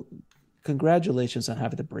well, congratulations on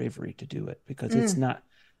having the bravery to do it, because it's not,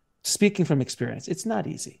 speaking from experience, it's not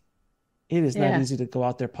easy. It is not easy to go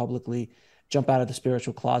out there publicly, jump out of the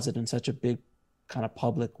spiritual closet in such a big kind of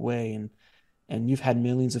public way, and you've had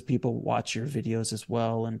millions of people watch your videos as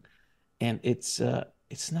well, and it's not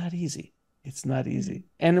eezy. It's not easy.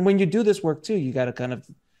 And when you do this work too, you got to kind of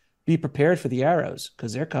be prepared for the arrows,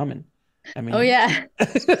 because they're coming. I mean, oh yeah,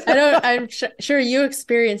 I'm sure you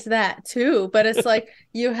experience that too. But it's like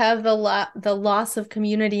you have the loss of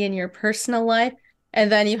community in your personal life,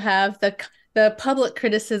 and then you have the public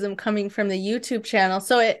criticism coming from the YouTube channel.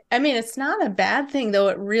 So it's not a bad thing, though.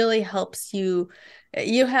 It really helps you.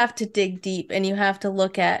 You have to dig deep, and you have to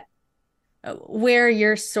look at where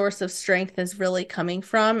your source of strength is really coming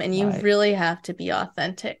from, and you really have to be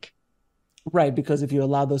authentic. Right, because if you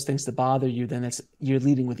allow those things to bother you, then you're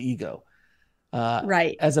leading with ego,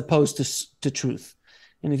 as opposed to truth.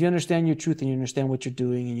 And if you understand your truth and you understand what you're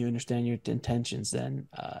doing and you understand your intentions, then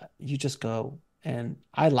you just go. And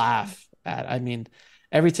I laugh at,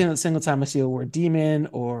 Every single time I see a word demon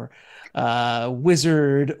or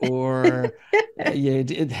wizard or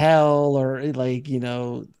hell or like,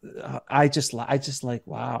 I just like,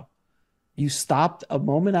 wow, you stopped a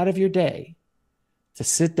moment out of your day to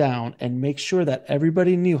sit down and make sure that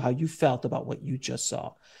everybody knew how you felt about what you just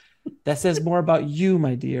saw. That says more about you,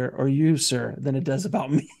 my dear, or you, sir, than it does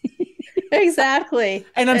about me. Exactly.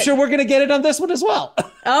 And I'm sure we're going to get it on this one as well.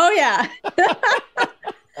 Oh, yeah.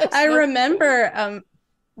 I So remember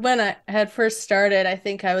when I had first started, I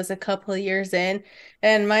think I was a couple of years in,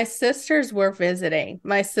 and my sisters were visiting.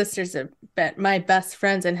 My sisters have been my best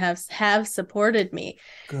friends and have supported me.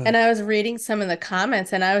 And good. I was reading some of the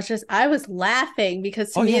comments, and I was laughing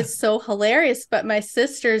because to Oh, me yeah. it's so hilarious. But my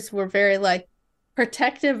sisters were very like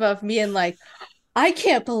protective of me and like, I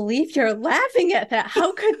can't believe you're laughing at that.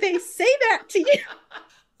 How could they say that to you?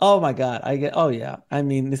 Oh my God. Oh yeah. I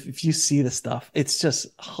mean, if you see the stuff, it's just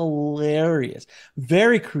hilarious.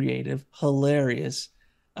 Very creative, hilarious.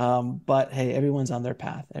 But hey, everyone's on their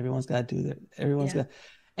path. Everyone's got to do that. Yeah.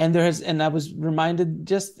 And I was reminded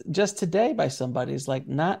just today by somebody, it's like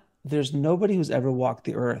there's nobody who's ever walked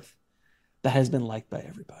the earth that has been liked by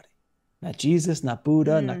everybody. Not Jesus, not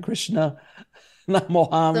Buddha, not Krishna, not So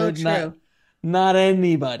Mohammed, true. not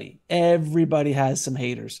anybody. Everybody has some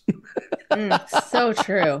haters. So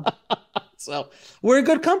true. So we're in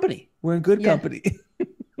good company. We're in good Yeah. company.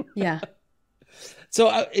 Yeah.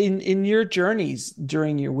 So in your journeys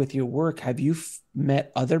with your work, have you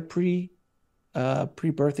met other pre-birth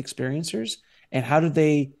experiencers, and how did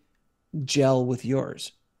they gel with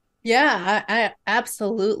yours? Yeah, I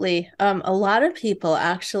absolutely. A lot of people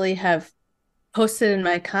actually have posted in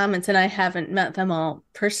my comments, and I haven't met them all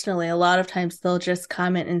personally. A lot of times they'll just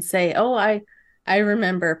comment and say, "Oh, I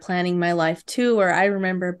remember planning my life too," or "I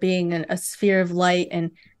remember being in a sphere of light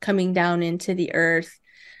and coming down into the earth."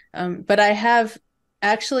 But I have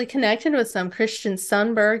actually connected with some Christian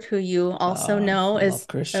Sundberg, who you also know Love is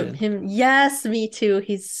Christian. him. Yes, me too.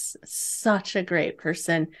 He's such a great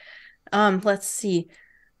person. Let's see.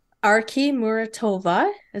 Arki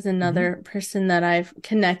Muratova is Hmm. another person that I've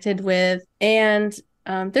connected with. And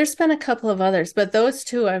there's been a couple of others, but those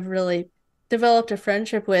two I've really developed a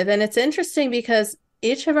friendship with. And it's interesting because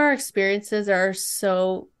each of our experiences are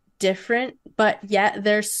so different, but yet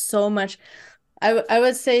there's so much. I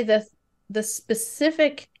would say that the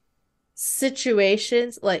specific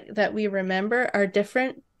situations like that we remember are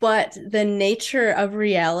different, but the nature of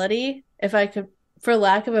reality, if I could, for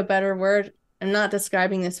lack of a better word, I'm not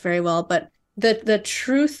describing this very well, but the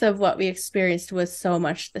truth of what we experienced was so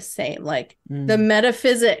much the same. Like the Mm.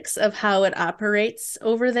 metaphysics of how it operates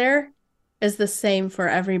over there is the same for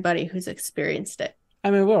everybody who's experienced it.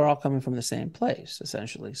 I mean, we're all coming from the same place,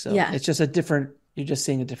 essentially. So Yeah. it's just you're just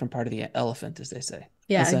seeing a different part of the elephant, as they say,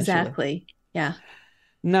 Yeah, essentially. exactly. Yeah.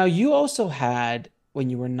 Now, you also had, when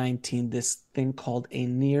you were 19, this thing called a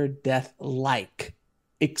near-death like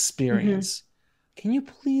Hmm. experience. Can you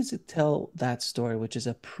please tell that story, which is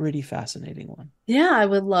a pretty fascinating one? Yeah, I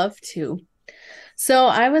would love to. So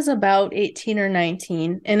I was about 18 or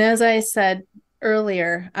 19. And as I said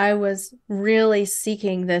earlier, I was really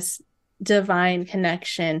seeking this divine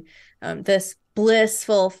connection, this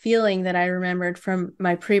blissful feeling that I remembered from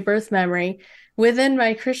my pre birth memory within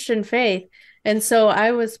my Christian faith. And so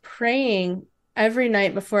I was praying every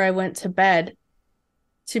night before I went to bed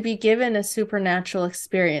to be given a supernatural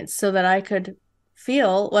experience so that I could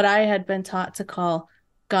feel what I had been taught to call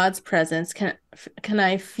God's presence. Can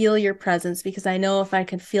I feel your presence? Because I know if I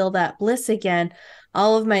could feel that bliss again,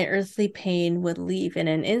 all of my earthly pain would leave in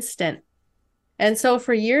an instant. And so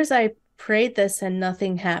for years I prayed this and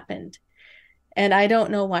nothing happened. And I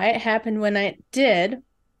don't know why it happened when I did,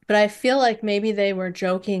 but I feel like maybe they were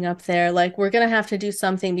joking up there, like we're gonna have to do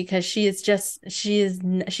something because she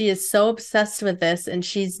is so obsessed with this and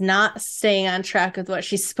she's not staying on track with what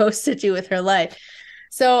she's supposed to do with her life.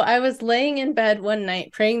 So I was laying in bed one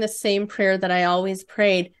night praying the same prayer that I always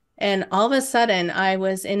prayed, and all of a sudden I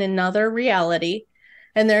was in another reality.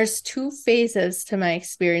 And there's two phases to my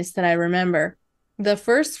experience that I remember. The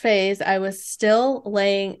first phase, I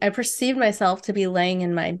perceived myself to be laying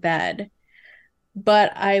in my bed,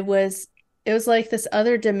 but it was like this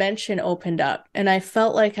other dimension opened up, and I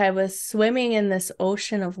felt like I was swimming in this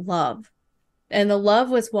ocean of love. And the love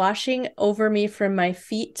was washing over me from my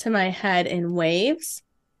feet to my head in waves.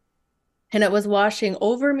 And it was washing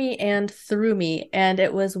over me and through me, and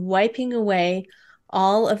it was wiping away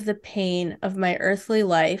all of the pain of my earthly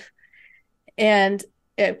life and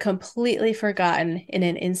it completely forgotten in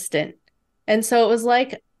an instant. And so it was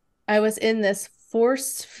like I was in this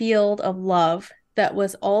force field of love that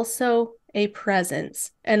was also a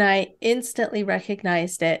presence, and I instantly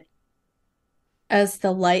recognized it as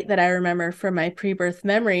the light that I remember from my pre-birth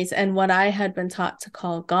memories and what I had been taught to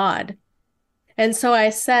call God. And so I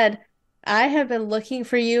said, I have been looking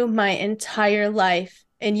for you my entire life,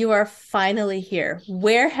 and you are finally here.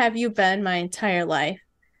 Where have you been my entire life?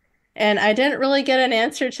 And I didn't really get an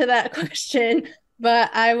answer to that question,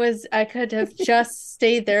 but I could have just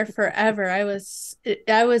stayed there forever. I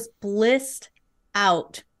was blissed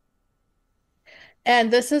out.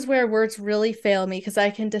 And this is where words really fail me, because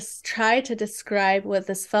I can just try to describe what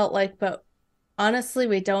this felt like, but honestly,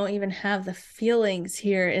 we don't even have the feelings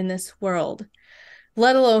here in this world,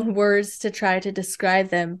 let alone words to try to describe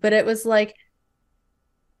them. But it was like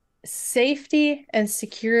safety and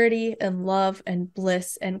security and love and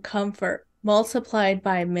bliss and comfort multiplied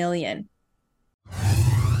by a million.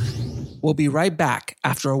 We'll be right back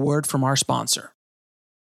after a word from our sponsor.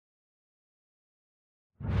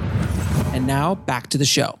 And now back to the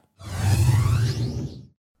show.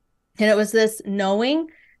 And it was this knowing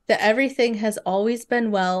that everything has always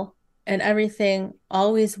been well and everything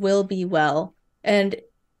always will be well. And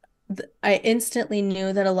I instantly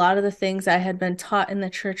knew that a lot of the things I had been taught in the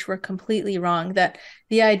church were completely wrong, that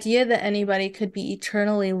the idea that anybody could be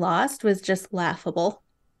eternally lost was just laughable.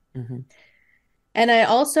 Mm-hmm. And I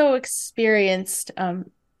also experienced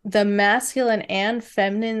the masculine and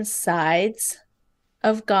feminine sides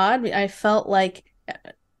of God. I felt like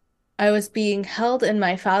I was being held in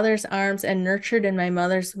my father's arms and nurtured in my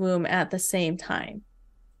mother's womb at the same time.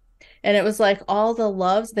 And it was like all the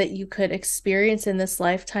loves that you could experience in this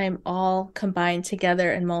lifetime all combined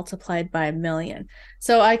together and multiplied by a million.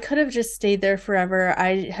 So I could have just stayed there forever.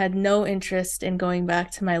 I had no interest in going back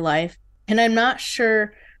to my life. And I'm not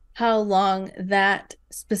sure how long that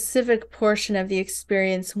specific portion of the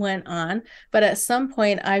experience went on, but at some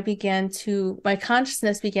point my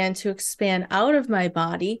consciousness began to expand out of my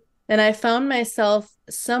body, and I found myself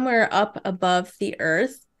somewhere up above the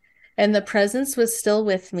earth, and the presence was still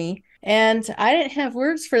with me. And I didn't have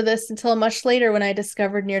words for this until much later when I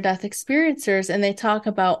discovered near-death experiencers, and they talk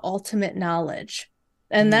about ultimate knowledge.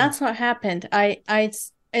 And that's what happened. I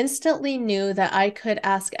instantly knew that I could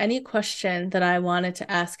ask any question that I wanted to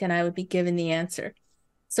ask, and I would be given the answer.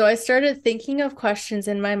 So I started thinking of questions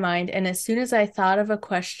in my mind, and as soon as I thought of a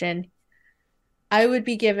question, I would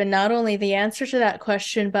be given not only the answer to that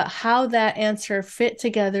question, but how that answer fit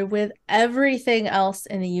together with everything else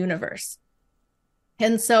in the universe.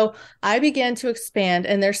 And so I began to expand,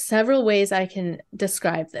 and there's several ways I can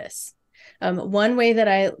describe this. One way that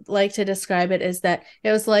I like to describe it is that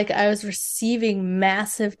it was like I was receiving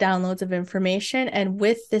massive downloads of information, and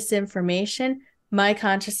with this information, my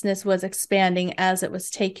consciousness was expanding as it was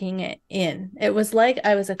taking it in. It was like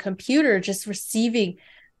I was a computer just receiving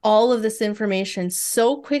all of this information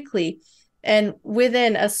so quickly, and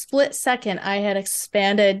within a split second, I had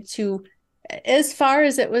expanded to as far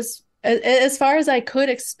as I could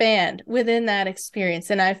expand within that experience.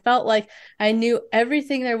 And I felt like I knew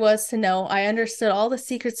everything there was to know. I understood all the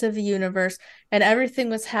secrets of the universe, and everything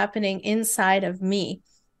was happening inside of me.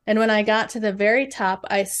 And when I got to the very top,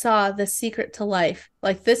 I saw the secret to life.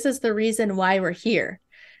 Like, this is the reason why we're here.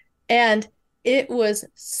 And it was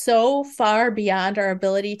so far beyond our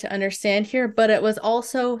ability to understand here, but it was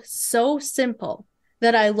also so simple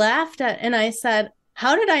that I laughed at, and I said,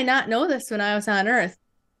 how did I not know this when I was on Earth?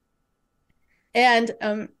 And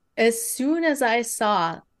as soon as I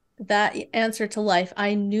saw that answer to life,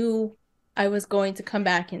 I knew I was going to come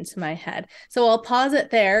back into my head. So I'll pause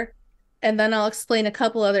it there, and then I'll explain a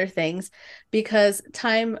couple other things, because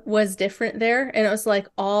time was different there. And it was like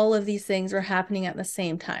all of these things were happening at the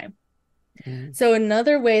same time. Mm-hmm. So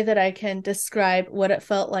another way that I can describe what it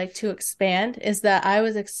felt like to expand is that I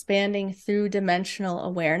was expanding through dimensional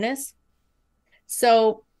awareness.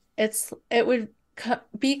 So it would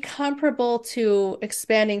be comparable to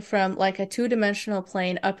expanding from like a 2-dimensional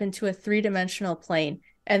plane up into a 3-dimensional plane,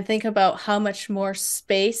 and think about how much more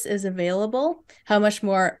space is available, how much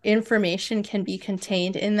more information can be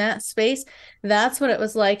contained in that space. That's what it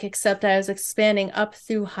was like, except I was expanding up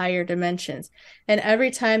through higher dimensions. And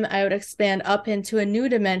every time I would expand up into a new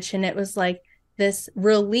dimension, it was like this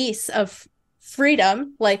release of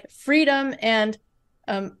freedom, and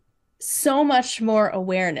so much more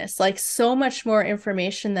awareness, like so much more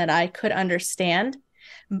information that I could understand,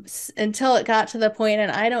 until it got to the point,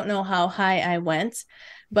 and I don't know how high I went,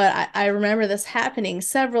 but I remember this happening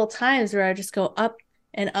several times where I just go up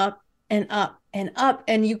and up and up and up,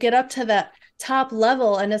 and you get up to that top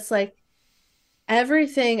level, and it's like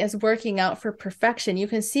everything is working out for perfection. You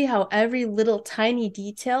can see how every little tiny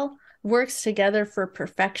detail works together for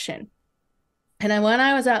perfection. And when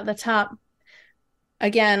I was at the top,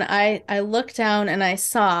 again, I looked down and I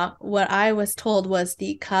saw what I was told was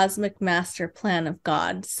the cosmic master plan of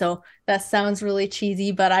God. So that sounds really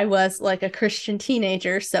cheesy, but I was like a Christian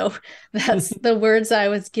teenager. So that's the words I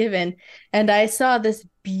was given. And I saw this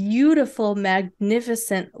beautiful,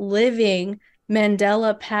 magnificent, living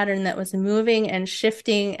Mandela pattern that was moving and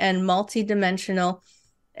shifting and multidimensional.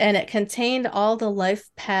 And it contained all the life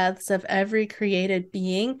paths of every created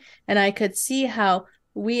being. And I could see how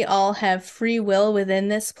we all have free will within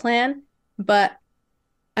this plan, but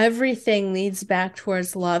everything leads back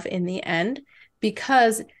towards love in the end,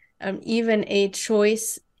 because even a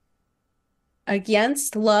choice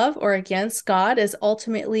against love or against God is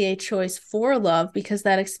ultimately a choice for love, because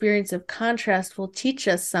that experience of contrast will teach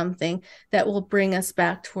us something that will bring us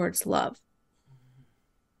back towards love.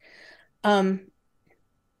 And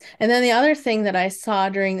then the other thing that I saw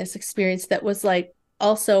during this experience that was like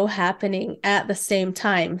also happening at the same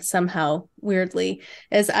time, somehow weirdly,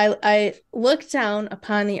 is I looked down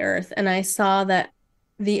upon the earth and I saw that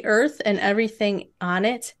the earth and everything on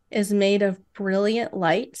it is made of brilliant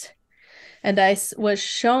light. And I was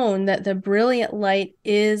shown that the brilliant light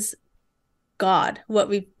is God, what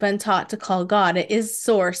we've been taught to call God. It is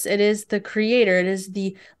source. It is the creator. It is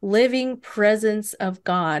the living presence of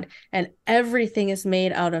God. And everything is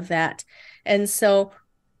made out of that. And so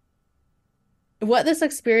what this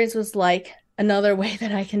experience was like, another way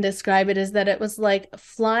that I can describe it, is that it was like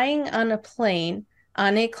flying on a plane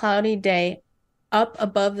on a cloudy day up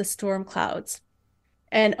above the storm clouds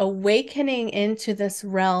and awakening into this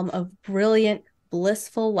realm of brilliant,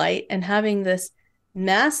 blissful light and having this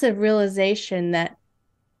massive realization that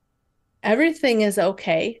everything is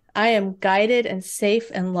okay. I am guided and safe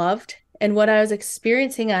and loved. And what I was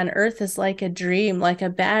experiencing on earth is like a dream, like a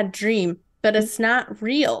bad dream, but it's not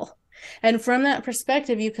real. And from that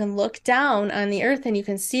perspective, you can look down on the earth and you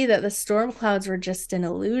can see that the storm clouds were just an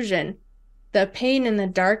illusion. The pain and the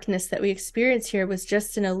darkness that we experience here was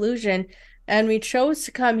just an illusion. And we chose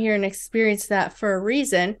to come here and experience that for a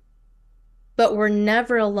reason, but we're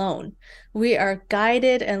never alone. We are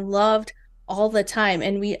guided and loved all the time.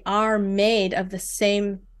 And we are made of the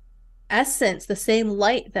same essence, the same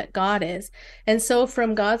light that God is. And so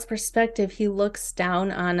from God's perspective, he looks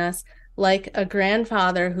down on us like a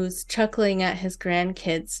grandfather who's chuckling at his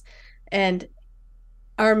grandkids. And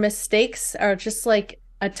our mistakes are just like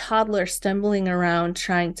a toddler stumbling around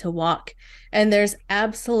trying to walk. And there's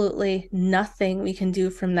absolutely nothing we can do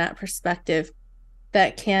from that perspective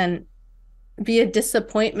that can be a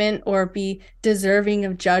disappointment or be deserving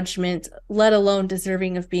of judgment, let alone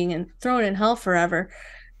deserving of being thrown in hell forever.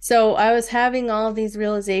 So I was having all of these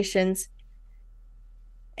realizations,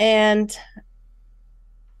 and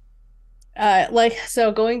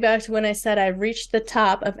so going back to when I said I reached the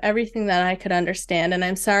top of everything that I could understand, and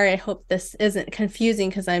I'm sorry, I hope this isn't confusing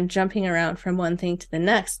because I'm jumping around from one thing to the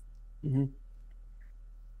next. Mm-hmm.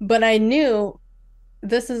 But I knew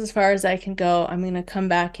this is as far as I can go. I'm going to come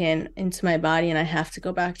back into my body and I have to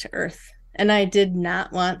go back to earth. And I did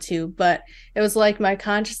not want to, but it was like my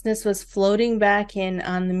consciousness was floating back in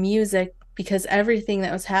on the music, because everything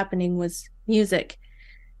that was happening was music.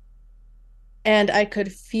 And I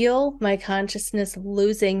could feel my consciousness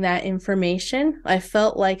losing that information. I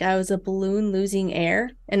felt like I was a balloon losing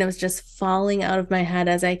air, and it was just falling out of my head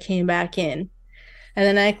as I came back in. And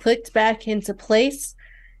then I clicked back into place,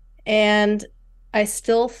 and I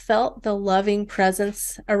still felt the loving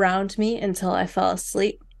presence around me until I fell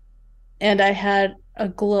asleep. And I had a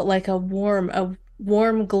glow, like a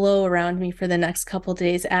warm glow around me for the next couple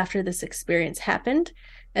days after this experience happened.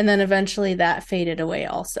 And then eventually that faded away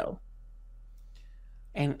also.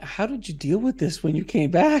 And how did you deal with this when you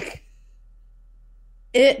came back?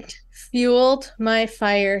 It fueled my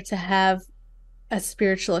fire to have a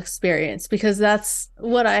spiritual experience, because that's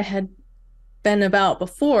what I had been about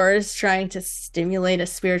before, is trying to stimulate a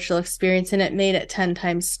spiritual experience, and it made it 10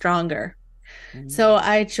 times stronger. Mm-hmm. So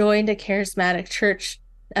I joined a charismatic church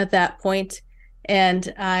at that point,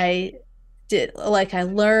 and I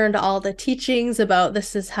learned all the teachings about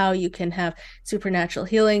this is how you can have supernatural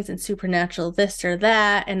healings and supernatural this or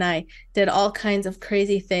that. And I did all kinds of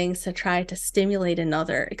crazy things to try to stimulate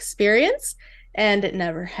another experience, and it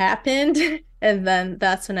never happened. And then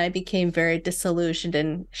that's when I became very disillusioned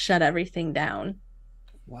and shut everything down.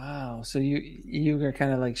 Wow. So you were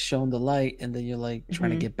kind of like shown the light, and then you're like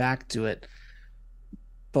trying to get back to it.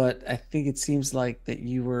 But I think it seems like that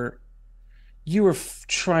you were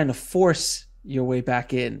trying to force your way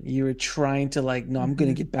back in. You were trying to no, I'm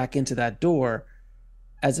going to get back into that door,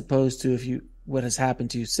 as opposed to what has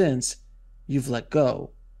happened to you since, you've let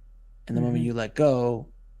go. And the moment you let go,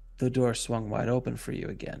 the door swung wide open for you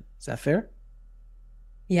again. Is that fair?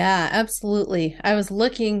 Yeah, absolutely. I was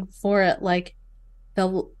looking for it like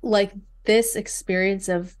this experience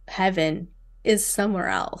of heaven is somewhere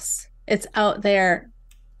else. It's out there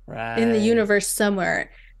in the universe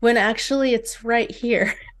somewhere, when actually it's right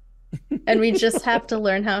here. And we just have to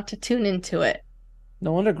learn how to tune into it.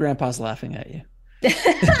 No wonder Grandpa's laughing at you.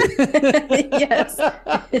 Yes.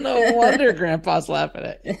 No wonder Grandpa's laughing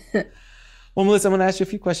at you. Well, Melissa, I'm going to ask you a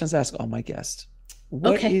few questions to ask all my guests.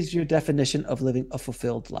 What is your definition of living a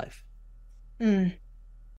fulfilled life? We'll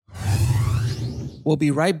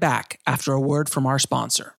be right back after a word from our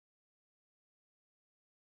sponsor.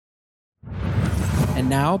 And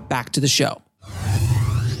now back to the show.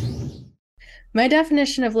 My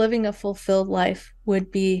definition of living a fulfilled life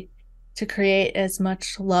would be to create as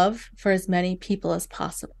much love for as many people as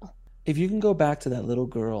possible. If you can go back to that little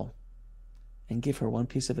girl and give her one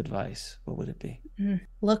piece of advice, what would it be?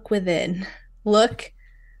 Look within. Look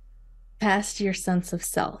past your sense of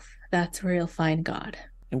self. That's where you'll find God.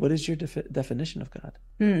 And what is your definition of God?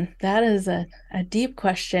 That is a deep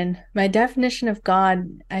question. My definition of God,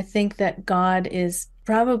 I think that God is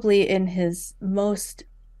probably in his most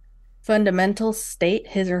fundamental state.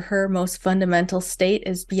 His or her most fundamental state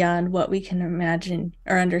is beyond what we can imagine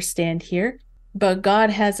or understand here. But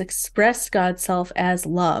God has expressed God's self as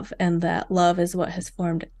love, and that love is what has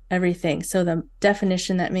formed everything. So the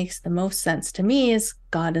definition that makes the most sense to me is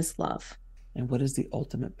God is love. And what is the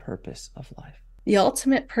ultimate purpose of life? The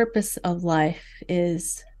ultimate purpose of life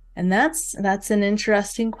is, and that's an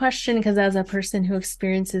interesting question, because as a person who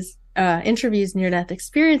interviews near-death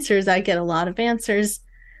experiencers, I get a lot of answers.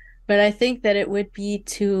 But I think that it would be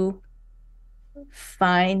to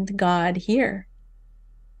find God here,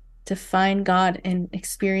 to find God and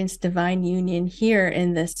experience divine union here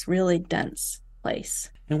in this really dense place.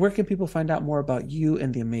 And where can people find out more about you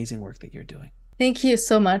and the amazing work that you're doing? Thank you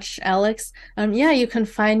so much, Alex. You can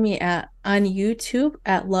find me on YouTube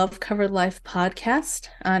at Love Covered Life Podcast,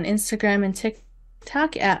 on Instagram and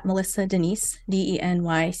TikTok at Melissa Denyce,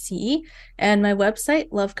 Denyce, and my website,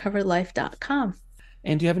 lovecoveredlife.com.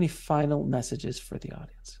 And do you have any final messages for the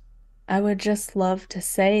audience? I would just love to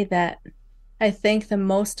say that I think the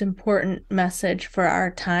most important message for our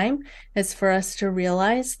time is for us to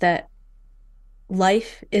realize that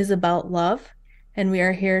life is about love, and we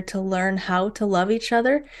are here to learn how to love each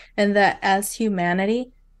other, and that as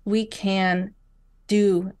humanity, we can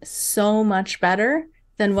do so much better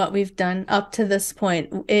than what we've done up to this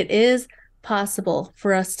point. It is possible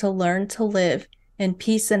for us to learn to live in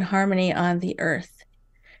peace and harmony on the earth.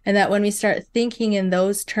 And that when we start thinking in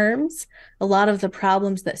those terms, a lot of the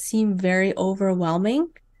problems that seem very overwhelming,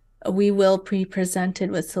 we will be presented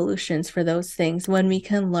with solutions for those things when we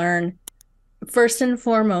can learn, first and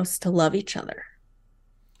foremost, to love each other.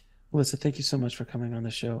 Melissa, thank you so much for coming on the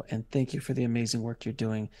show, and thank you for the amazing work you're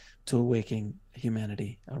doing to awaken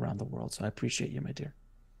humanity around the world. So I appreciate you, my dear.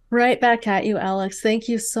 Right back at you, Alex. Thank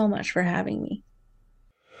you so much for having me.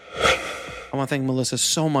 I want to thank Melissa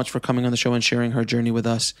so much for coming on the show and sharing her journey with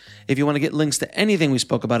us. If you want to get links to anything we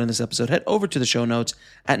spoke about in this episode, head over to the show notes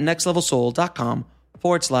at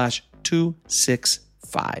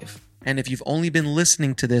nextlevelsoul.com/265. And if you've only been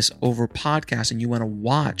listening to this over podcast and you want to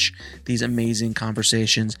watch these amazing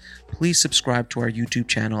conversations, please subscribe to our YouTube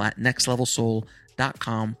channel at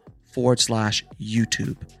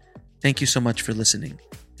nextlevelsoul.com/YouTube. Thank you so much for listening.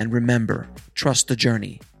 And remember, trust the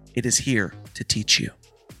journey. It is here to teach you.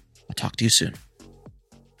 I'll talk to you soon.